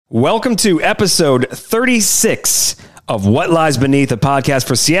Welcome to episode 36 of What Lies Beneath, a podcast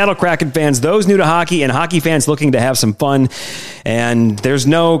for Seattle Kraken fans, those new to hockey, and hockey fans looking to have some fun. And there's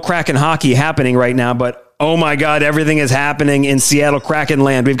no Kraken hockey happening right now, but oh my God, everything is happening in Seattle Kraken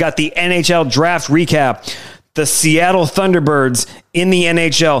land. We've got the NHL draft recap, the Seattle Thunderbirds in the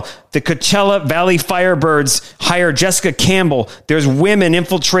NHL, the Coachella Valley Firebirds hire Jessica Campbell. There's women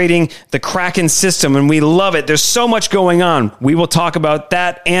infiltrating the Kraken system, and we love it. There's so much going on. We will talk about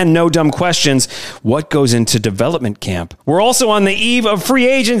that and no dumb questions. What goes into development camp? We're also on the eve of free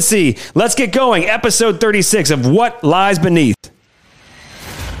agency. Let's get going. Episode 36 of What Lies Beneath.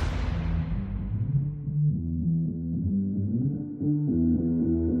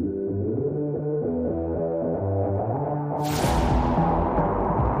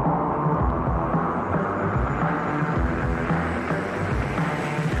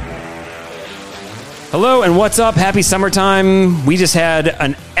 Hello and what's up? Happy summertime. We just had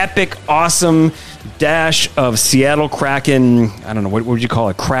an epic, awesome dash of Seattle Kraken. I don't know, what would you call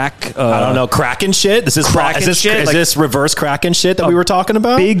it? Kraken shit? This is Kraken shit? Is this reverse Kraken shit that we were talking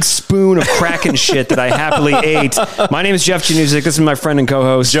about? Big spoon of Kraken shit that I happily ate. My name is Jeff Januzik. This is my friend and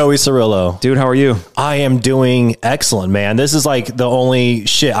co-host, Joey Cirillo. Dude, how are you? I am doing excellent, man. This is like the only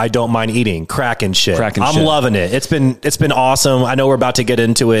shit I don't mind eating. Kraken shit. I'm loving it. It's been awesome. I know we're about to get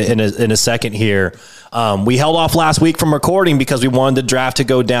into it in a second here. We held off last week from recording because we wanted the draft to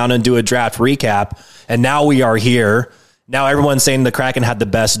go down and do a draft recap. And now we are here. Now everyone's saying the Kraken had the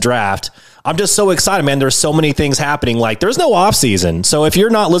best draft. I'm just so excited, man. There's so many things happening. Like, there's no off season. So if you're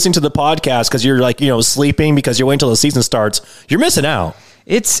not listening to the podcast because you're like, sleeping because you're waiting until the season starts, you're missing out.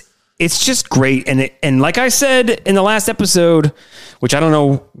 It's just great. And like I said in the last episode, which I don't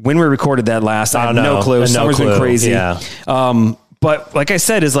know when we recorded that last. I have no clue. Summer's been crazy. Yeah. But like I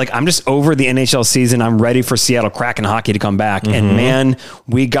said, I'm just over the NHL season. I'm ready for Seattle Kraken hockey to come back. Mm-hmm. And man,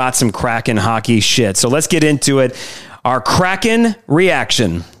 we got some Kraken hockey shit. So let's get into it. Our Kraken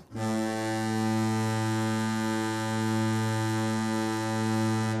reaction.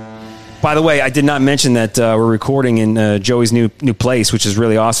 By the way, I did not mention that we're recording in Joey's new place, which is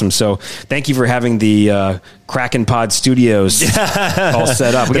really awesome. So thank you for having the Kraken Pod Studios all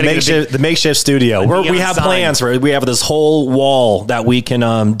set up. The makeshift studio. We have plans where we have this whole wall that we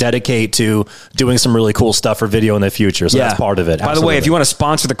can dedicate to doing some really cool stuff for video in the future. So that's part of it. By the way, if you want to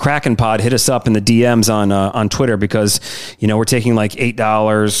sponsor the Kraken Pod, hit us up in the DMs on Twitter because, we're taking like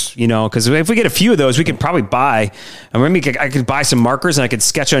 $8, because if we get a few of those, we could probably buy, and maybe I could buy some markers and I could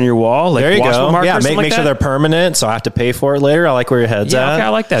sketch on your wall. Like, there you go. Markers, yeah, make sure they're permanent, so I have to pay for it later. I like where your head's at. Okay, I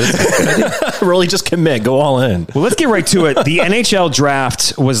like that. Really just commit. Go all in. Well, let's get right to it. The NHL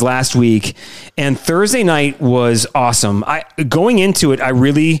draft was last week, and Thursday night was awesome. Going into it, I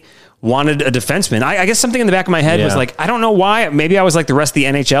really wanted a defenseman. I guess something in the back of my head was like, I don't know why. Maybe I was like the rest of the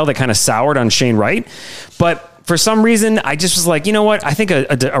NHL that kind of soured on Shane Wright. But for some reason, I just was like, you know what? I think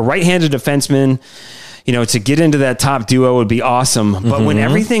a right-handed defenseman, to get into that top duo would be awesome. But when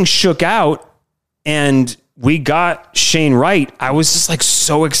everything shook out and we got Shane Wright, I was just like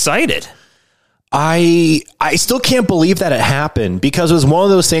so excited. I still can't believe that it happened because it was one of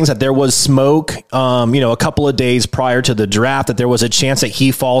those things that there was smoke, a couple of days prior to the draft, that there was a chance that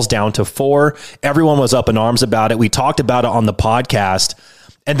he falls down to 4. Everyone was up in arms about it. We talked about it on the podcast.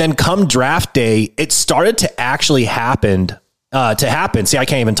 And then come draft day, it started to actually happen. See, I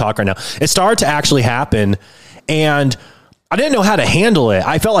can't even talk right now. It started to actually happen. And I didn't know how to handle it.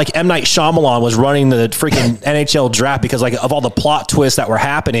 I felt like M. Night Shyamalan was running the freaking NHL draft because of all the plot twists that were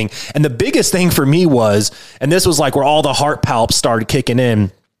happening. And the biggest thing for me was, and this was like where all the heart palps started kicking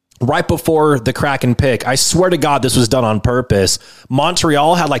in, right before the Kraken pick. I swear to God, this was done on purpose.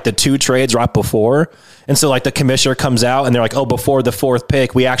 Montreal had like the 2 trades right before. And so like the commissioner comes out and they're like, oh, before the 4th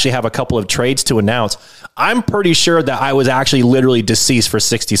pick, we actually have a couple of trades to announce. I'm pretty sure that I was actually literally deceased for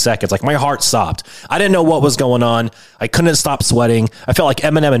 60 seconds. Like my heart stopped. I didn't know what was going on. I couldn't stop sweating. I felt like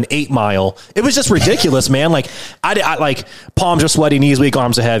Eminem in 8 Mile. It was just ridiculous, man. Like I like palms are sweaty, knees weak,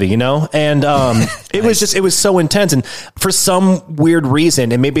 arms are heavy, And it was so intense. And for some weird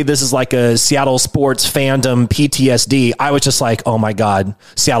reason, and maybe this is like a Seattle sports fandom PTSD, I was just like, oh my God,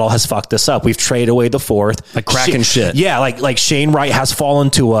 Seattle has fucked this up. We've traded away the 4th. Like Kraken shit. Yeah, like Shane Wright has fallen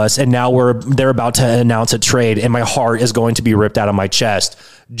to us, and now they're about to announce a trade, and my heart is going to be ripped out of my chest.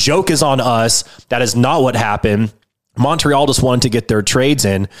 Joke is on us. That is not what happened. Montreal just wanted to get their trades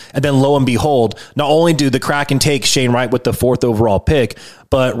in, and then lo and behold, not only do the Kraken take Shane Wright with the 4th overall pick,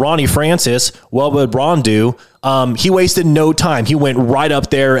 but Ronnie Francis, what would Ron do? He wasted no time. He went right up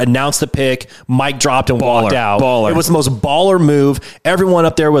there, announced the pick, mic dropped, and walked out. It was the most baller move. Everyone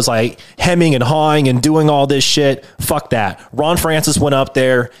up there was like hemming and hawing and doing all this shit. Fuck that. Ron Francis went up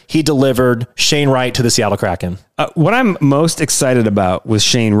there. He delivered Shane Wright to the Seattle Kraken. What I'm most excited about with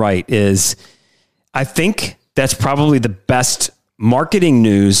Shane Wright is I think that's probably the best marketing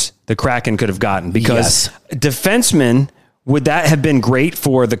news the Kraken could have gotten, because defensemen, would that have been great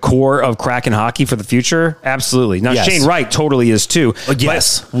for the core of Kraken hockey for the future? Absolutely. Now, Shane Wright totally is too.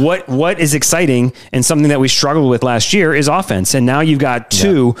 Yes. But what is exciting and something that we struggled with last year is offense. And now you've got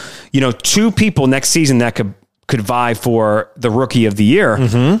two people next season that could vie for the rookie of the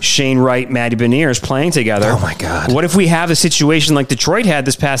year. Shane Wright, Matty Beniers playing together. Oh my God. What if we have a situation like Detroit had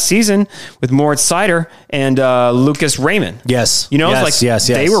this past season with Moritz Seider and Lucas Raymond? Yes.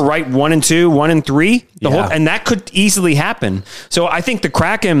 They were right 1-2, 1-3, and that could easily happen. So I think the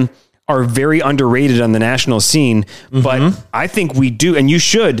Kraken are very underrated on the national scene, but I think we do. And you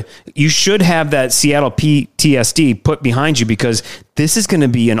should have that Seattle PTSD put behind you, because this is going to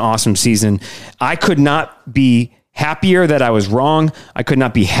be an awesome season. I could not be happier that I was wrong. I could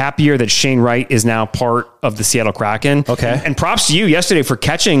not be happier that Shane Wright is now part of the Seattle Kraken. Okay. And props to you yesterday for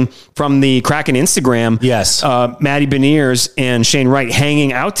catching from the Kraken Instagram. Yes. Matty Beniers and Shane Wright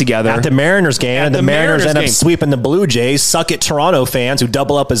hanging out together at the Mariners game. And the Mariners end up sweeping the Blue Jays. Suck it, Toronto fans who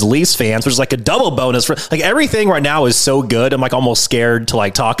double up as Leafs fans, which is like a double bonus for like everything right now is so good. I'm like almost scared to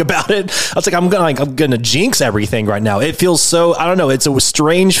like talk about it. I was like, I'm gonna jinx everything right now. It feels so, I don't know. It's a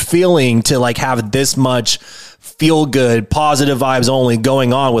strange feeling to like have this much feel good, positive vibes only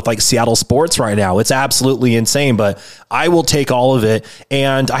going on with like Seattle sports right now. It's absolutely insane, but I will take all of it.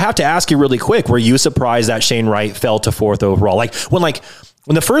 And I have to ask you really quick, were you surprised that Shane Wright fell to 4th overall? Like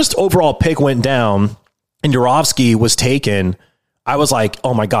when the first overall pick went down and Yurovsky was taken, I was like,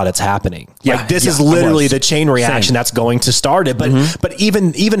 oh my God, it's happening. Like this is literally the chain reaction that's going to start it. But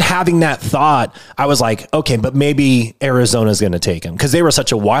even having that thought, I was like, okay, but maybe Arizona's going to take him because they were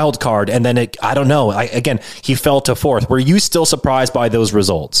such a wild card. And then I don't know. Again, he fell to 4th. Were you still surprised by those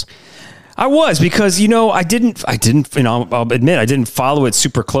results? I was, because, I didn't, I'll admit, I didn't follow it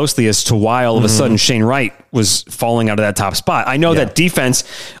super closely as to why all of a sudden Shane Wright was falling out of that top spot. I know that defense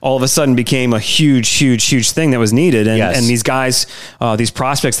all of a sudden became a huge thing that was needed. And these guys, these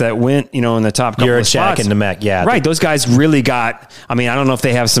prospects that went, in the top couple of spots. and Nemec, right. Those guys really got, I don't know if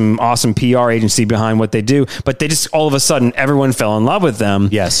they have some awesome PR agency behind what they do, but they just, all of a sudden, everyone fell in love with them.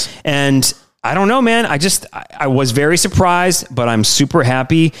 Yes. And I don't know, man. I was very surprised, but I'm super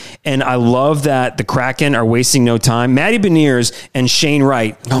happy. And I love that the Kraken are wasting no time. Matty Beniers and Shane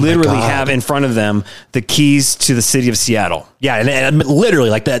Wright literally have in front of them the keys to the city of Seattle. Yeah. And literally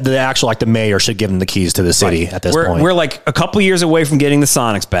like the actual, like the mayor should give them the keys to the city at this point. We're like a couple years away from getting the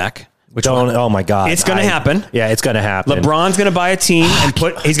Sonics back. Oh my God. It's going to happen. Yeah, it's going to happen. LeBron's going to buy a team and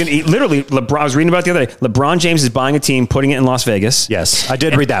he's going to literally, I was reading about it the other day. LeBron James is buying a team, putting it in Las Vegas. Yes, I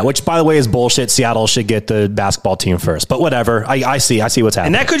did read that, which by the way is bullshit. Seattle should get the basketball team first, but whatever. I see what's happening.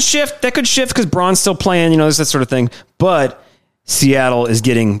 And that could shift because Bron's still playing, that sort of thing. But Seattle is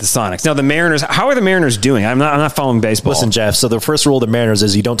getting the Sonics. Now the Mariners, how are the Mariners doing? I'm not following baseball. Listen, Jeff, so the first rule of the Mariners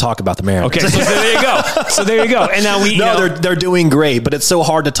is you don't talk about the Mariners. Okay, so there you go. And now they're doing great, but it's so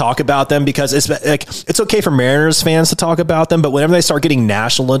hard to talk about them because it's okay for Mariners fans to talk about them, but whenever they start getting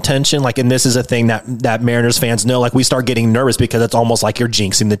national attention, and this is a thing that Mariners fans know, we start getting nervous because it's almost like you're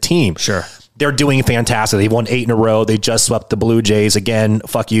jinxing the team. Sure. They're doing fantastic. They've won 8 in a row. They just swept the Blue Jays again.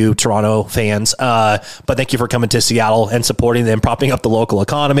 Fuck you, Toronto fans. But thank you for coming to Seattle and supporting them, propping up the local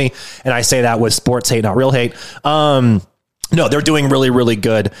economy. And I say that with sports hate, not real hate. No, they're doing really, really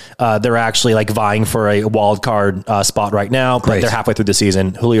good. They're actually vying for a wild card spot right now, but they're halfway through the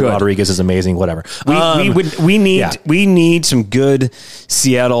season. Julio Rodriguez is amazing. Whatever. We need some good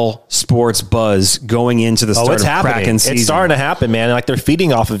Seattle sports buzz going into the start of Kraken season. It's starting to happen, man. They're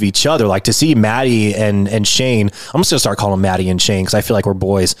feeding off of each other. To see Matty and Shane. I'm just gonna start calling them Matty and Shane because I feel like we're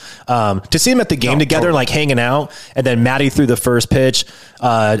boys. To see them at the game together, totally. Hanging out, and then Matty threw the first pitch.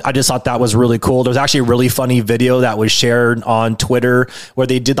 I just thought that was really cool. There was actually a really funny video that was shared on Twitter where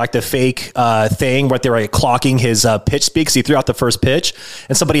they did the fake thing where they were clocking his pitch speed because he threw out the first pitch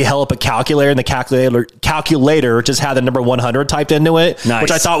and somebody held up a calculator and the calculator just had the number 100 typed into it, which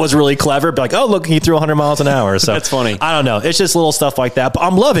I thought was really clever. But oh, look, he threw 100 miles an hour. So that's funny. I don't know. It's just little stuff like that, but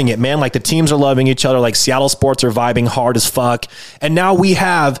I'm loving it, man. The teams are loving each other. Seattle sports are vibing hard as fuck. And now we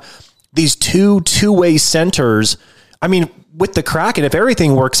have these two-way centers. With the Kraken, if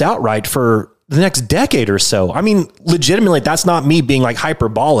everything works out right for the next decade or so. I mean, legitimately, that's not me being like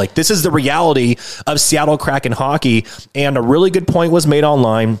hyperbolic. This is the reality of Seattle Kraken hockey. And a really good point was made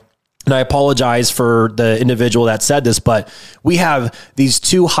online. And I apologize for the individual that said this, but we have these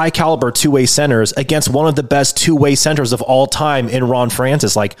two high caliber two-way centers against one of the best two-way centers of all time in Ron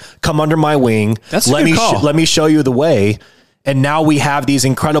Francis. Like, come under my wing. Let me show you the way. And now we have these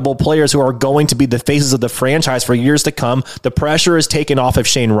incredible players who are going to be the faces of the franchise for years to come. The pressure is taken off of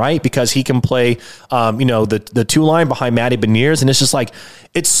Shane Wright because he can play, the two line behind Matty Beniers. And it's just like,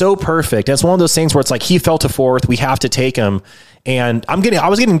 it's so perfect. And it's one of those things where it's like, he fell to fourth. We have to take him. And I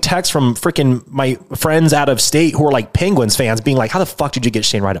was getting texts from freaking my friends out of state who are like Penguins fans being like, how the fuck did you get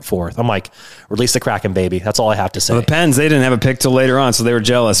Shane Wright at fourth? I'm like, release the Kraken, baby. That's all I have to say. Well, the Pens, they didn't have a pick till later on, so they were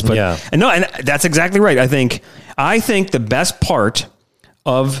jealous. But yeah. And that's exactly right. I think the best part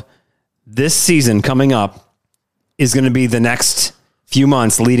of this season coming up is going to be the next few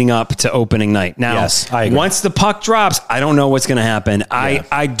months leading up to opening night. Now, yes, I agree. Once the puck drops, I don't know what's going to happen. Yeah.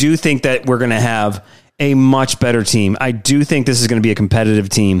 I do think that we're going to have a much better team. I do think this is going to be a competitive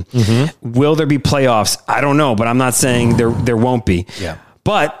team. Mm-hmm. Will there be playoffs? I don't know, but I'm not saying there won't be. Yeah.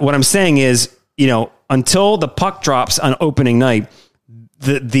 But what I'm saying is, until the puck drops on opening night,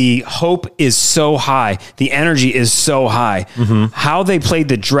 the hope is so high. The energy is so high. Mm-hmm. How they played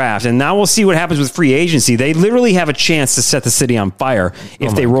the draft. And now we'll see what happens with free agency. They literally have a chance to set the city on fire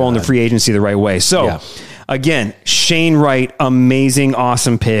if they roll into free agency the right way. So again, Shane Wright, amazing,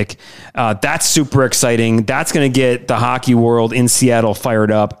 awesome pick. That's super exciting. That's going to get the hockey world in Seattle fired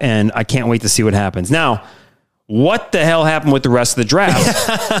up. And I can't wait to see what happens. Now, what the hell happened with the rest of the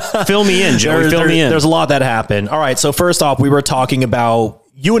draft? Fill me in, Joey. Fill me in. There's a lot that happened. All right. So first off, we were talking about,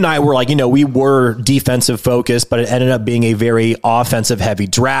 you and I were like, we were defensive focused, but it ended up being a very offensive heavy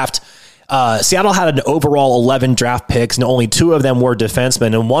draft. Seattle had an overall 11 draft picks, and only 2 of them were defensemen.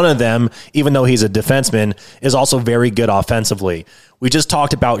 And one of them, even though he's a defenseman, is also very good offensively. We just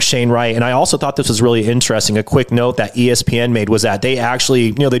talked about Shane Wright, and I also thought this was really interesting. A quick note that ESPN made was that they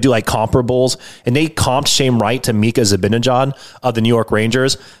actually, they do like comparables, and they comped Shane Wright to Mika Zibanejad of the New York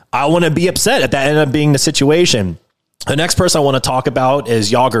Rangers. I want to be upset if that ended up being the situation. The next person I want to talk about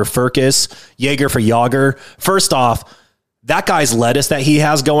is Jágr Furcus, Jaeger for Jágr. First off, that guy's lettuce that he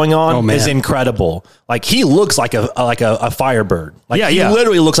has going on is incredible. Like, he looks like a Firebird. Like, he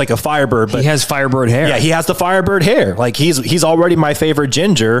literally looks like a Firebird. But he has Firebird hair. Yeah, he has the Firebird hair. Like, he's already my favorite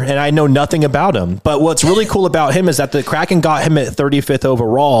ginger, and I know nothing about him. But what's really cool about him is that the Kraken got him at 35th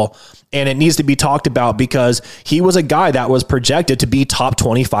overall, and it needs to be talked about because he was a guy that was projected to be top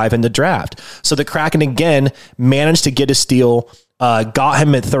 25 in the draft. So the Kraken, again, managed to get a steal, got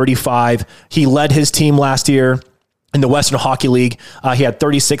him at 35. He led his team last year in the Western Hockey League. He had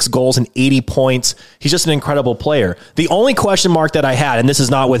 36 goals and 80 points. He's just an incredible player. The only question mark that I had, and this is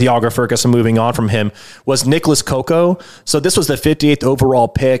not with Jágr Furcus, I'm moving on from him, was Nicholas Coco. So this was the 58th overall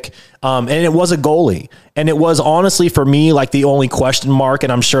pick, and it was a goalie. And it was honestly, for me, like the only question mark,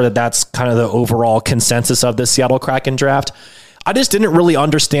 and I'm sure that that's kind of the overall consensus of the Seattle Kraken draft. I just didn't really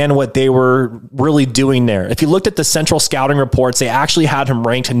understand what they were really doing there. If you looked at the central scouting reports, they actually had him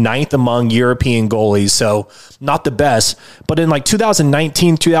ranked 9th among European goalies. So not the best, but in like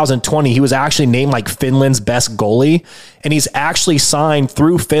 2019, 2020, he was actually named like Finland's best goalie. And he's actually signed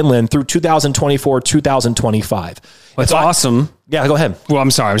through Finland through 2024, 2025. That's awesome. Yeah, go ahead. Well, I'm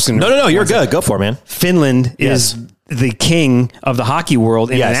sorry. I was going to. No, you're good. Go for it, man. Finland is the king of the hockey world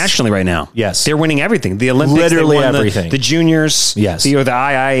internationally right now. Yes. They're winning everything. The Olympics, literally everything. The juniors, the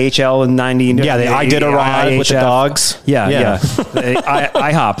IIHL in 90. Yeah, the Iditarod with the dogs. Yeah.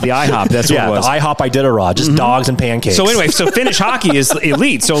 IHOP, that's what it was. The IHOP Iditarod, just dogs and pancakes. So anyway, Finnish hockey is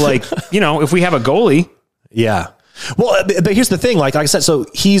elite. So like, if we have a goalie. Yeah. Well, but here's the thing, like I said, so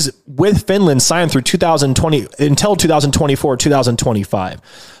he's with Finland signed through 2020 until 2024,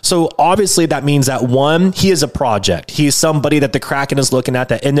 2025. So obviously that means that one, he is a project. He's somebody that the Kraken is looking at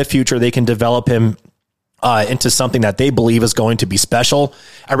that in the future they can develop him into something that they believe is going to be special.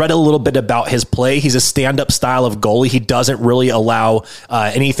 I read a little bit about his play. He's a stand-up style of goalie. He doesn't really allow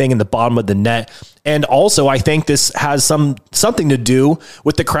anything in the bottom of the net. And also, I think this has something to do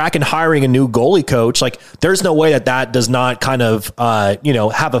with the Kraken hiring a new goalie coach. Like, there's no way that does not kind of,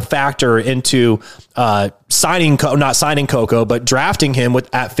 have a factor into not signing Coco, but drafting him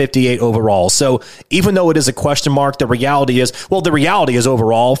at 58 overall. So even though it is a question mark, the reality is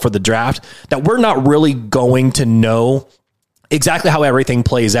overall for the draft that we're not really going to know exactly how everything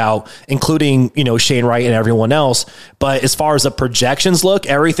plays out, including, Shane Wright and everyone else. But as far as the projections look,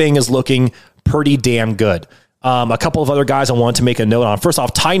 everything is looking pretty damn good. A couple of other guys I wanted to make a note on. First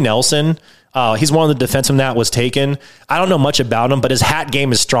off, Ty Nelson, He's one of the defensemen that was taken. I don't know much about him, but his hat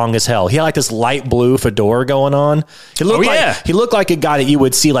game is strong as hell. He had like this light blue fedora going on. He looked like a guy that you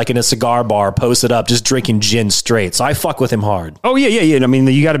would see like in a cigar bar posted up, just drinking gin straight. So I fuck with him hard. Oh yeah. I mean,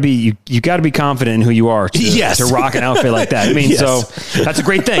 you got to be confident in who you are to rock an outfit like that. I mean, so that's a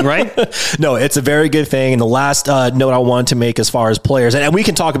great thing, right? No, it's a very good thing. And the last note I wanted to make as far as players, and we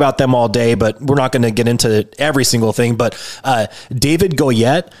can talk about them all day, but we're not going to get into every single thing. But David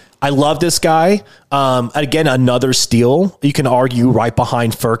Goyette, I love this guy. Again, another steal. You can argue right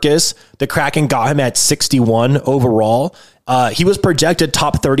behind Firkus. The Kraken got him at 61 overall. He was projected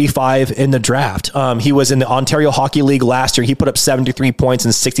top 35 in the draft. He was in the Ontario Hockey League last year. He put up 73 points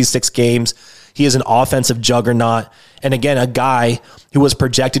in 66 games. He is an offensive juggernaut. And again, a guy who was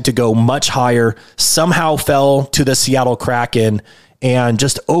projected to go much higher, somehow fell to the Seattle Kraken, and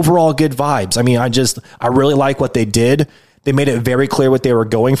just overall good vibes. I mean, I really like what they did. They made it very clear what they were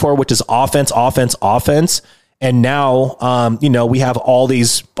going for, which is offense. And now, we have all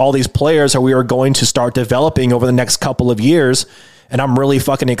these players that we are going to start developing over the next couple of years. And I'm really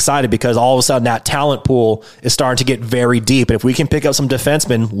fucking excited because all of a sudden that talent pool is starting to get very deep. And if we can pick up some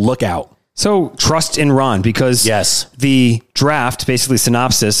defensemen, look out. So trust in Ron, because the draft, basically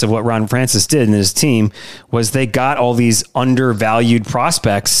synopsis of what Ron Francis did and his team, was they got all these undervalued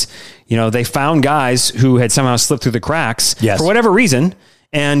prospects. They found guys who had somehow slipped through the cracks for whatever reason.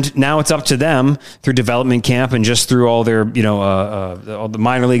 And now it's up to them through development camp and just through all their, all the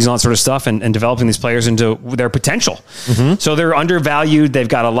minor leagues and all that sort of stuff and developing these players into their potential. Mm-hmm. So they're undervalued. They've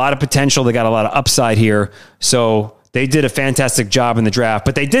got a lot of potential. They got a lot of upside here. So they did a fantastic job in the draft,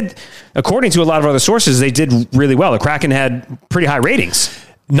 but they did, according to a lot of other sources, they did really well. The Kraken had pretty high ratings.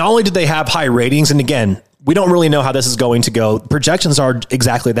 Not only did they have high ratings, and again, we don't really know how this is going to go. Projections are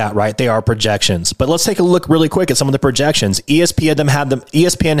exactly that, right? They are projections. But let's take a look really quick at some of the projections.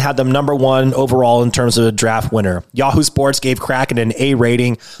 ESPN had them number one overall in terms of a draft winner. Yahoo Sports gave Kraken an A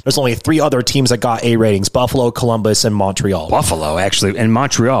rating. There's only 3 other teams that got A ratings: Buffalo, Columbus, and Montreal. Buffalo, actually, and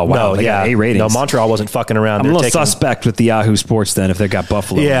Montreal. Wow, they got A ratings. No, Montreal wasn't fucking around. I'm a little suspect with the Yahoo Sports then if they got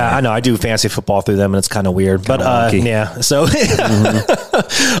Buffalo. Yeah, I know. I do fantasy football through them, and it's kind of weird. But so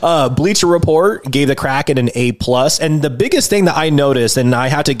Bleacher Report gave the Kraken an A+. And the biggest thing that I noticed, and I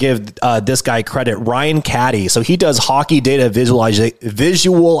have to give this guy credit, Ryan Caddy. So he does hockey data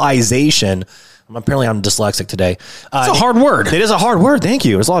visualization. Apparently I'm dyslexic today. It's a hard word. It is a hard word. Thank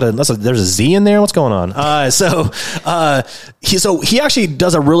you. There's a Z in there. What's going on? So he actually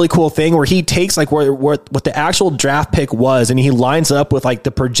does a really cool thing where he takes like what the actual draft pick was, and he lines up with like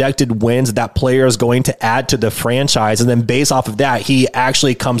the projected wins that player is going to add to the franchise. And then based off of that, he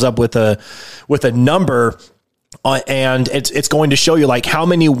actually comes up with a number. And it's going to show you like how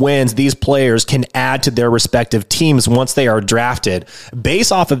many wins these players can add to their respective teams once they are drafted.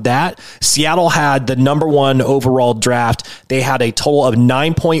 Based off of that, Seattle had the number one overall draft. They had a total of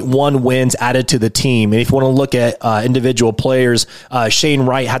 9.1 wins added to the team. And if you want to look at individual players, Shane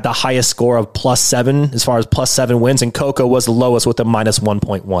Wright had the highest score of +7 as far as +7 wins, and Coco was the lowest with a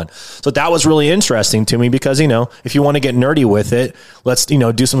 -1.1. So that was really interesting to me because, if you want to get nerdy with it, let's,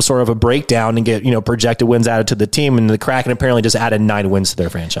 do some sort of a breakdown and get, projected wins added to the team, and the Kraken apparently just added 9 wins to their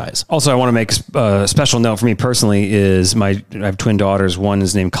franchise. Also, I want to make a special note for me personally is I have twin daughters. One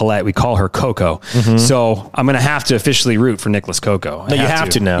is named Colette. We call her Coco. Mm-hmm. So I'm going to have to officially root for Nicholas Coco. No, you have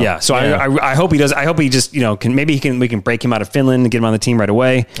to now. Yeah. So yeah. I hope he does. I hope he just, we can break him out of Finland and get him on the team right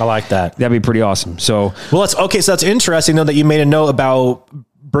away. I like that. That'd be pretty awesome. So, so that's interesting though that you made a note about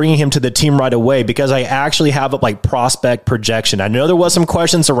bringing him to the team right away, because I actually have a prospect projection. I know there was some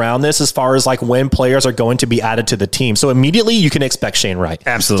questions around this as far as when players are going to be added to the team. So immediately you can expect Shane Wright.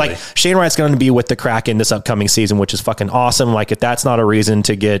 Absolutely. Shane Wright's going to be with the Kraken this upcoming season, which is fucking awesome. If that's not a reason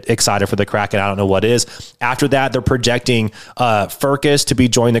to get excited for the Kraken, I don't know what is. After that, they're projecting Firkus to be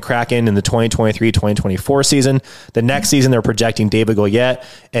joining the Kraken in the 2023-2024 season. The next season, they're projecting David Goyette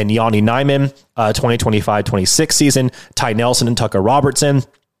and Yanni Nyman, 2025-26 season, Ty Nelson and Tucker Robertson.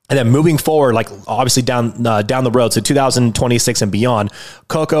 And then moving forward, obviously down the road, so 2026 and beyond,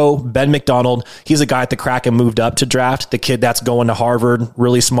 Coco, Ben McDonald, he's a guy at the Kraken moved up to draft, the kid that's going to Harvard,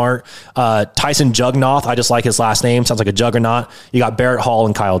 really smart. Tyson Jugnoth, I just like his last name, sounds like a juggernaut. You got Barrett Hall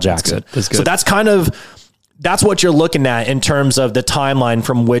and Kyle Jackson. That's good. So that's what you're looking at in terms of the timeline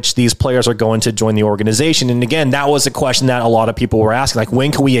from which these players are going to join the organization. And again, that was a question that a lot of people were asking,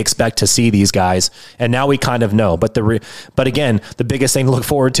 when can we expect to see these guys? And now we kind of know. But again, the biggest thing to look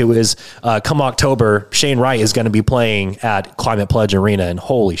forward to is come October, Shane Wright is going to be playing at Climate Pledge Arena, and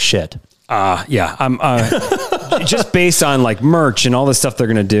holy shit. Yeah, I'm just based on merch and all the stuff they're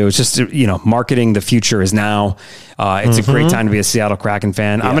going to do. It's just, marketing the future is now. It's a great time to be a Seattle Kraken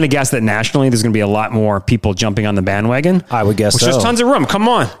fan. I'm going to guess that nationally there's going to be a lot more people jumping on the bandwagon. I would guess so. There's tons of room. Come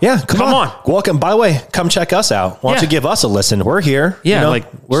on. Yeah, come on. Welcome. By the way, come check us out. Why don't you give us a listen? We're here. Yeah,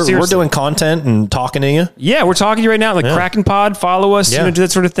 we're doing content and talking to you. Yeah, we're talking to you right now. Kraken Pod, follow us. Do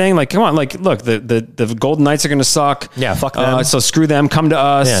that sort of thing. Come on. Look, the Golden Knights are going to suck. Yeah, fuck them. So screw them. Come to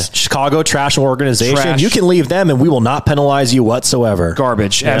us. Yeah, Chicago trash organization. You can leave them, and we will not penalize you whatsoever.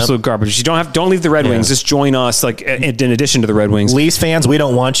 Garbage, absolute garbage. You don't leave the Red Wings. Just join us. In addition to the Red Wings, Leafs fans, we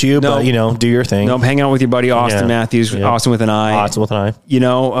don't want you, but do your thing. No, hang out with your buddy Austin Matthews. Austin with an I. Austin with an I.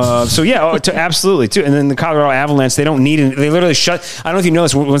 Absolutely too. And then the Colorado Avalanche, they don't need it. They literally shut. I don't know if you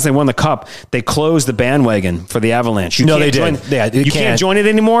noticed, once they won the cup, they closed the bandwagon for the Avalanche. They did. You can't join it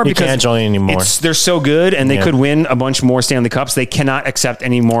anymore because you can't join it anymore. They're so good, and they could win a bunch more Stanley Cups. They cannot accept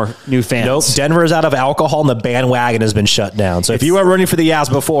any more new fans. Nope. Denver's out of alcohol, and the bandwagon has been shut down. So if you were running for the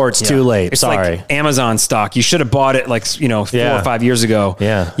Avs before, it's too late. It's Sorry. like Amazon stock. You should have bought it 4 or 5 years ago.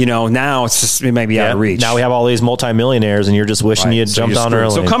 Yeah. Now it may be out of reach. Now we have all these multimillionaires, and you're just wishing you had jumped on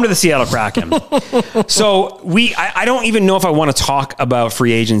early. So come to the Seattle Kraken. So I don't even know if I want to talk about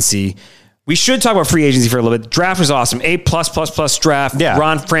free agency. We should talk about free agency for a little bit. Draft was awesome. A+++ draft. Yeah.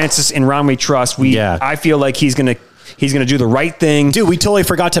 Ron Francis and Ron we trust. I feel like he's going to do the right thing. Dude, we totally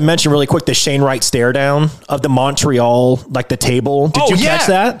forgot to mention really quick the Shane Wright stare down of the Montreal, the table. Did you catch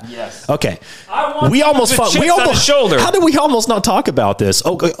that? Yes. Okay. We almost shoulder. How did we almost not talk about this?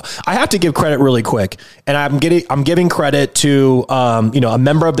 Oh, I have to give credit really quick. And I'm giving credit to a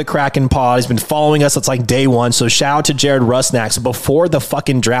member of the Kraken pod. He's been following us. It's like day one. So shout out to Jared Rusnak. So before the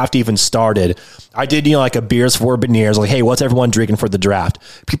fucking draft even started, I did, a beers for Beniers. Hey, what's everyone drinking for the draft?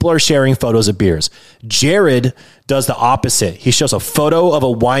 People are sharing photos of beers. Jared does the opposite. He shows a photo of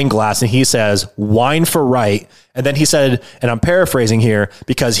a wine glass and he says, wine for Wright. And then he said, and I'm paraphrasing here,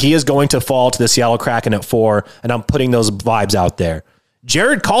 because he is going to fall to the Seattle Kraken at 4, and I'm putting those vibes out there.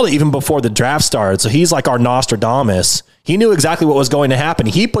 Jared called it even before the draft started, so he's like our Nostradamus. He knew exactly what was going to happen.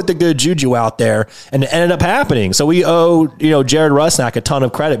 He put the good juju out there, and it ended up happening. So we owe Jared Rusnak a ton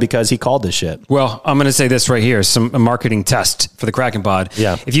of credit because he called this shit. Well, I'm going to say this right here: a marketing test for the Kraken Pod.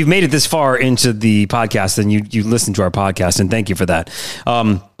 Yeah. If you've made it this far into the podcast, then you listen to our podcast, and thank you for that.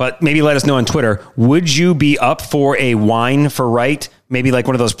 But maybe let us know on Twitter: would you be up for a wine for Wright? Maybe like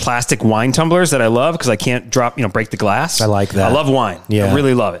one of those plastic wine tumblers that I love because I can't break the glass. I like that. I love wine. Yeah. I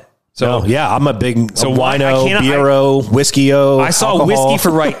really love it. So I'm a big wino, I beero, whiskey-o. I saw alcohol. whiskey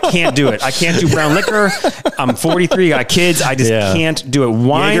for Wright. Can't do it. I can't do brown liquor. I'm 43. Got kids. I just can't do it.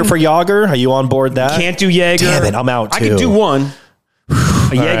 Wine Jaeger for Yager. Are you on board that? Can't do Jaeger. Damn it, I'm out too. I could do one.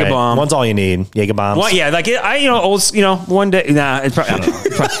 A Jaeger bomb. One's all you need. Jaeger bombs. One day. Nah, it's probably, I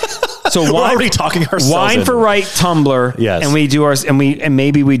don't know. So we're already talking ourselves. Wine for Wright tumbler. Yes. And we do ours, and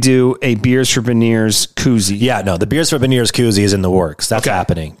maybe we do a Beers for Beniers koozie. Yeah, no, the Beers for Beniers koozie is in the works. That's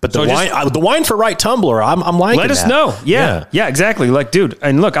happening. But the wine for Wright tumbler, I'm liking that. Let us know. Yeah, exactly. Dude,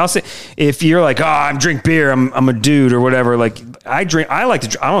 and look, I'll say, if you're like, I drink beer, I'm a dude or whatever.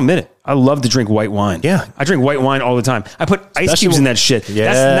 I'll admit it. I love to drink white wine. Yeah. I drink white wine all the time. I put ice cubes in that shit.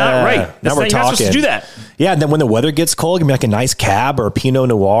 Yeah. That's not right. Now we're talking. You're not supposed to do that. Yeah, and then when the weather gets cold, give me like a nice Cab or Pinot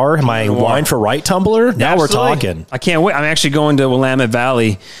Noir. My wine for Wright tumbler. Now we're talking. I can't wait. I'm actually going to Willamette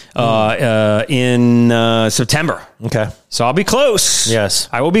Valley in September. Okay. So I'll be close. Yes.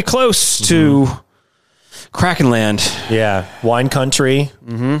 I will be close to Krakenland. Yeah. Wine country.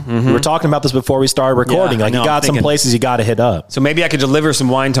 We were talking about this before we started recording. Yeah, you got some places you got to hit up. So maybe I could deliver some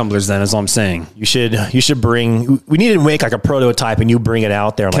wine tumblers then, is all I'm saying. You should bring, we need to make like a prototype and you bring it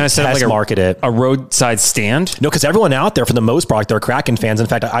out there and test market it. A roadside stand? No, because everyone out there for the most part, they're Kraken fans. In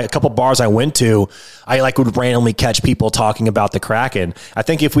fact, a couple bars I went to, I would randomly catch people talking about the Kraken. I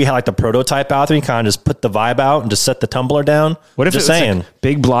think if we had the prototype out there, you kind of just put the vibe out and just set the tumbler down. What if it's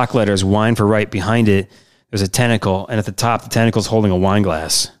big block letters, wine for Wright, behind it, there's a tentacle, and at the top, the tentacle's holding a wine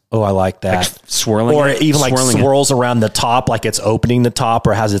glass. Oh, I like that. Swirling or it. Even swirls around the top, like it's opening the top,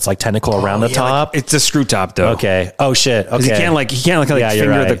 or has its tentacle around the top. It's a screw top, though. Okay. Oh shit. Okay. You can't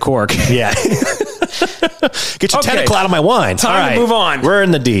finger the cork. Yeah. Get your tentacle out of my wine. Time to move on. We're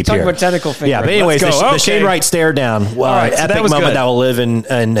in the deep Talking here. about tentacle finger. Yeah, but anyways, the Shane Wright stare down. Epic moment that will live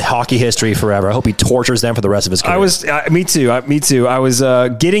in hockey history forever. I hope he tortures them for the rest of his career. Me too. I was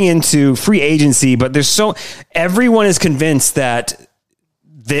getting into free agency, but everyone is convinced that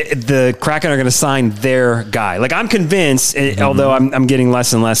the Kraken are going to sign their guy. I'm convinced, although I'm getting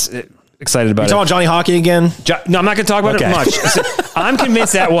less and less excited about it. You talking about Johnny Hockey again? No, I'm not going to talk about it much. I'm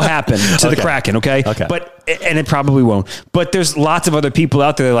convinced that will happen to the Kraken, okay? And it probably won't. But there's lots of other people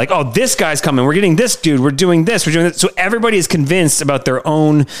out there that are like, oh, this guy's coming. We're getting this dude. We're doing this. We're doing that. So everybody is convinced about their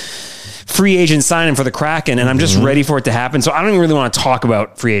own free agent signing for the Kraken, and I'm just ready for it to happen. So I don't even really want to talk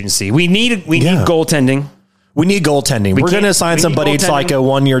about free agency. We need goaltending. We need goaltending. We're going to sign somebody to like a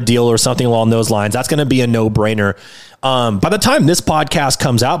 1-year deal or something along those lines. That's going to be a no-brainer. By the time this podcast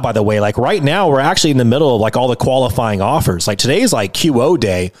comes out, by the way, like right now, we're actually in the middle of like all the qualifying offers. Like today's like QO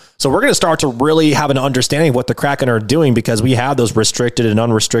day. So we're going to start to really have an understanding of what the Kraken are doing because we have those restricted and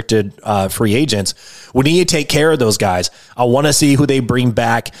unrestricted free agents. We need to take care of those guys. I want to see who they bring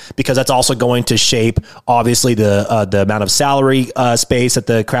back because that's also going to shape obviously the amount of salary space that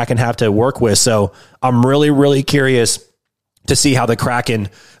the Kraken have to work with. So I'm really, really curious to see how the Kraken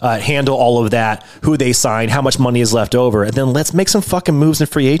handle all of that, who they sign, how much money is left over, and then let's make some fucking moves in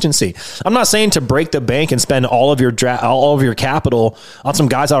free agency. I'm not saying to break the bank and spend all of your capital on some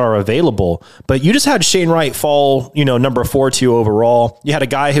guys that are available, but you just had Shane Wright fall, number 4-2 overall. You had a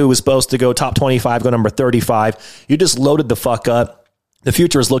guy who was supposed to go top 25, go number 35. You just loaded the fuck up. The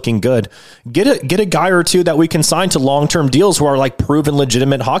future is looking good. Get a guy or two that we can sign to long-term deals who are like proven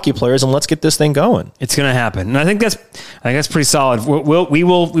legitimate hockey players, and let's get this thing going. It's going to happen, and I think that's pretty solid. We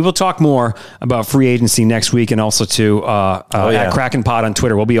will talk more about free agency next week, and also at Kraken Pod on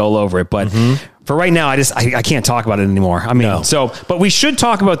Twitter. We'll be all over it, but. For right now, I can't talk about it anymore. I mean, but we should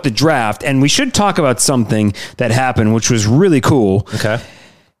talk about the draft, and we should talk about something that happened, which was really cool. Okay,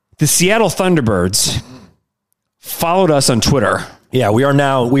 the Seattle Thunderbirds followed us on Twitter. Yeah, we are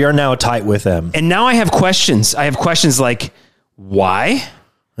now tight with them. And now I have questions. I have questions like, why?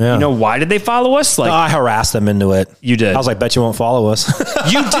 Yeah. Why did they follow us? Like, I harassed them into it. You did. I was like, bet you won't follow us.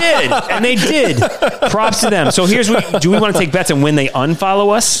 You did. And they did. Props to them. So do we want to take bets on when they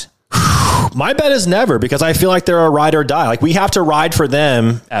unfollow us? My bet is never, because I feel like they're a ride or die. Like we have to ride for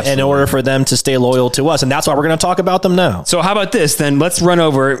them in order for them to stay loyal to us. And that's why we're going to talk about them now. So how about this? Then let's run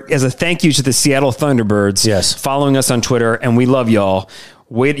over as a thank you to the Seattle Thunderbirds. Yes. Following us on Twitter. And we love y'all.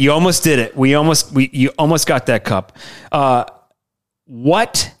 Wait, you almost did it. You almost got that cup.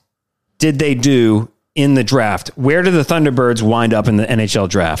 What did they do in the draft? Where did the Thunderbirds wind up in the NHL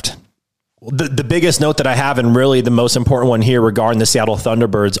draft? The biggest note that I have, and really the most important one here regarding the Seattle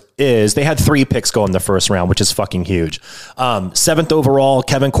Thunderbirds, is they had 3 picks go in the first round, which is fucking huge. 7th overall,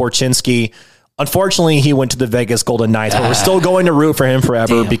 Kevin Korchinski. Unfortunately, he went to the Vegas Golden Knights, but we're still going to root for him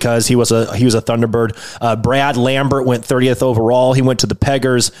forever because he was a Thunderbird. Brad Lambert went 30th overall. He went to the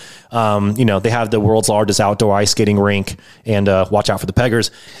Peggers. They have the world's largest outdoor ice skating rink, and watch out for the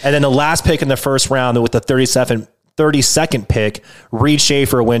Peggers. And then the last pick in the first round with the 32nd pick, Reed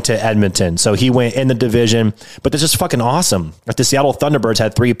Schaefer went to Edmonton. So he went in the division, but that's just fucking awesome. Like the Seattle Thunderbirds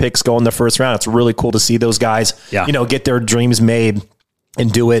had 3 picks go in the first round. It's really cool to see those guys, get their dreams made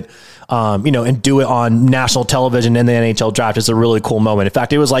and do it, and do it on national television in the NHL draft. Is a really cool moment. In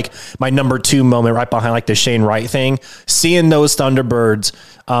fact, it was like my number 2 moment right behind like the Shane Wright thing, seeing those Thunderbirds,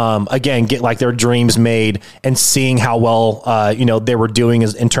 again, get like their dreams made and seeing how well, they were doing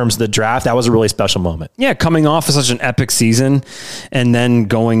in terms of the draft. That was a really special moment. Yeah. Coming off of such an epic season and then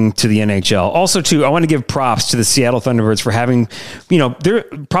going to the NHL. Also too, I want to give props to the Seattle Thunderbirds for having, they're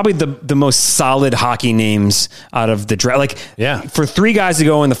probably the most solid hockey names out of the draft. Like for 3 guys to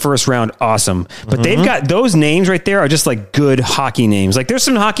go in the first round, awesome. But they've got those names right there are just like good hockey names. Like there's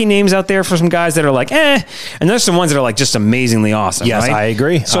some hockey names out there for some guys that are like, and there's some ones that are like just amazingly awesome. Yes, right? I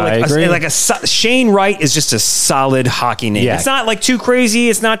agree. So Shane Wright is just a solid hockey name. Yeah. It's not like too crazy.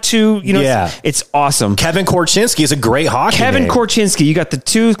 It's not too, it's awesome. Kevin Korchinski is a great hockey name. Korchinski. You got the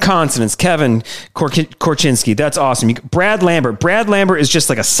 2 consonants. Kevin Korchinski. That's awesome. Brad Lambert is just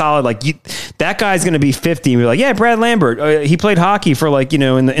like a solid, that guy's going to be 50. And you're like, yeah, Brad Lambert. He played hockey for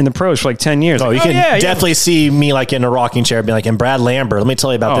in the pros for like 10 years. Oh, you can definitely see me like in a rocking chair being like, and Brad Lambert, let me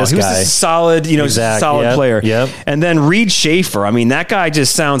tell you about this guy. He was a solid, solid player. Yep. And then Reed Schaefer. I mean, that guy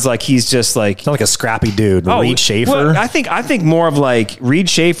just sounds like he's just like... Sounds like a scrappy dude. Reed Schaefer? Well, I think more of like Reed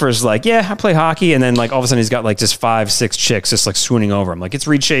Schaefer's like, yeah, I play hockey. And then like all of a sudden he's got like just 5-6 chicks just like swooning over him. Like it's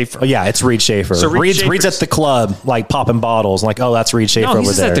Reed Schaefer. Oh yeah, it's Reed Schaefer. So Reed's at the club, like popping bottles. Like, oh, that's Reed Schaefer over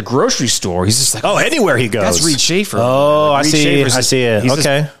there. He's at the grocery store. He's just like... Oh, anywhere he goes. That's Reed Schaefer. Oh, I see it. He's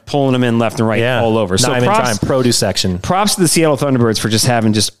okay. Just pulling them in left and right all over. So produce section. Props to the Seattle Thunderbirds for just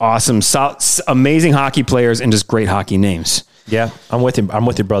having just awesome, amazing hockey players and just great hockey names. Yeah, I'm with you. I'm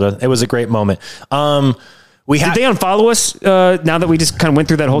with you, brother. It was a great moment. Did they unfollow us now that we just kind of went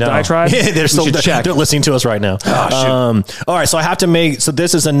through that whole diatribe? They're still they're listening to us right now. All right, so I have to make. So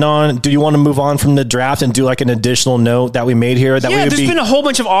this is a non. Do you want to move on from the draft and do like an additional note that we made here? That there's been a whole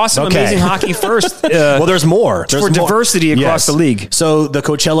bunch of awesome, amazing hockey first. Well, there's more. There's for more. Diversity across the league. So the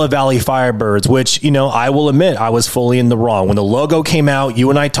Coachella Valley Firebirds, which I will admit I was fully in the wrong when the logo came out. You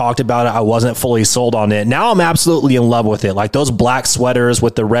and I talked about it. I wasn't fully sold on it. Now I'm absolutely in love with it. Like those black sweaters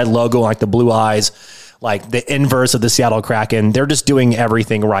with the red logo, like the blue eyes. Like the inverse of the Seattle Kraken. They're just doing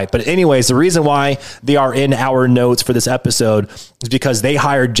everything right. But anyways, the reason why they are in our notes for this episode is because they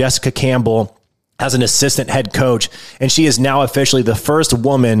hired Jessica Campbell as an assistant head coach, and she is now officially the first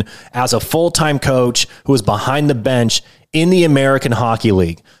woman as a full-time coach who is behind the bench in the American Hockey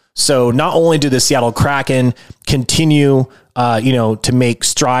League. So not only do the Seattle Kraken continue to make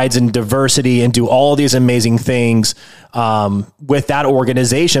strides in diversity and do all these amazing things with that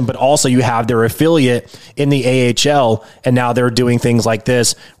organization, but also you have their affiliate in the AHL, and now they're doing things like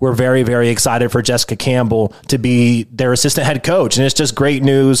this. We're very, very excited for Jessica Campbell to be their assistant head coach, and it's just great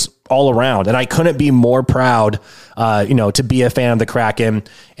news all around. And I couldn't be more proud, to be a fan of the Kraken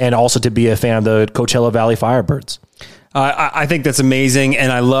and also to be a fan of the Coachella Valley Firebirds. I think that's amazing,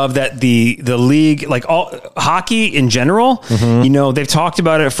 and I love that the league, like all hockey in general, they've talked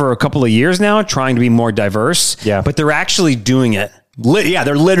about it for a couple of years now, trying to be more diverse. Yeah, but they're actually doing it.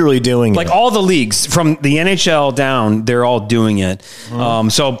 They're literally doing like all the leagues from the NHL down, they're all doing it.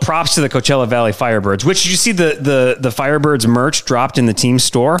 So props to the Coachella Valley Firebirds. Which did you see the Firebirds merch dropped in the team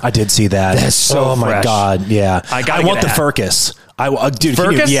store? I did see that. That's so fresh. My God, yeah. I want the Furcus. Dude,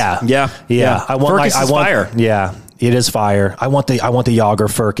 Furcus? Yeah. I want fire. Yeah. It is fire. I want the Yager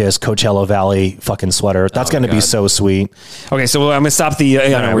Furcus Coachella Valley fucking sweater. That's going to be so sweet. Okay, so I'm going to stop the.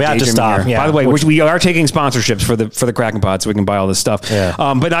 We have to stop. Yeah. By the way, we are taking sponsorships for the Kraken Pod, so we can buy all this stuff. Yeah.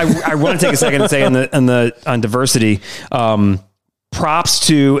 But I want to take a second and say on diversity. Props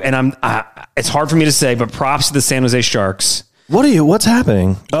to, and it's hard for me to say, but props to the San Jose Sharks. What's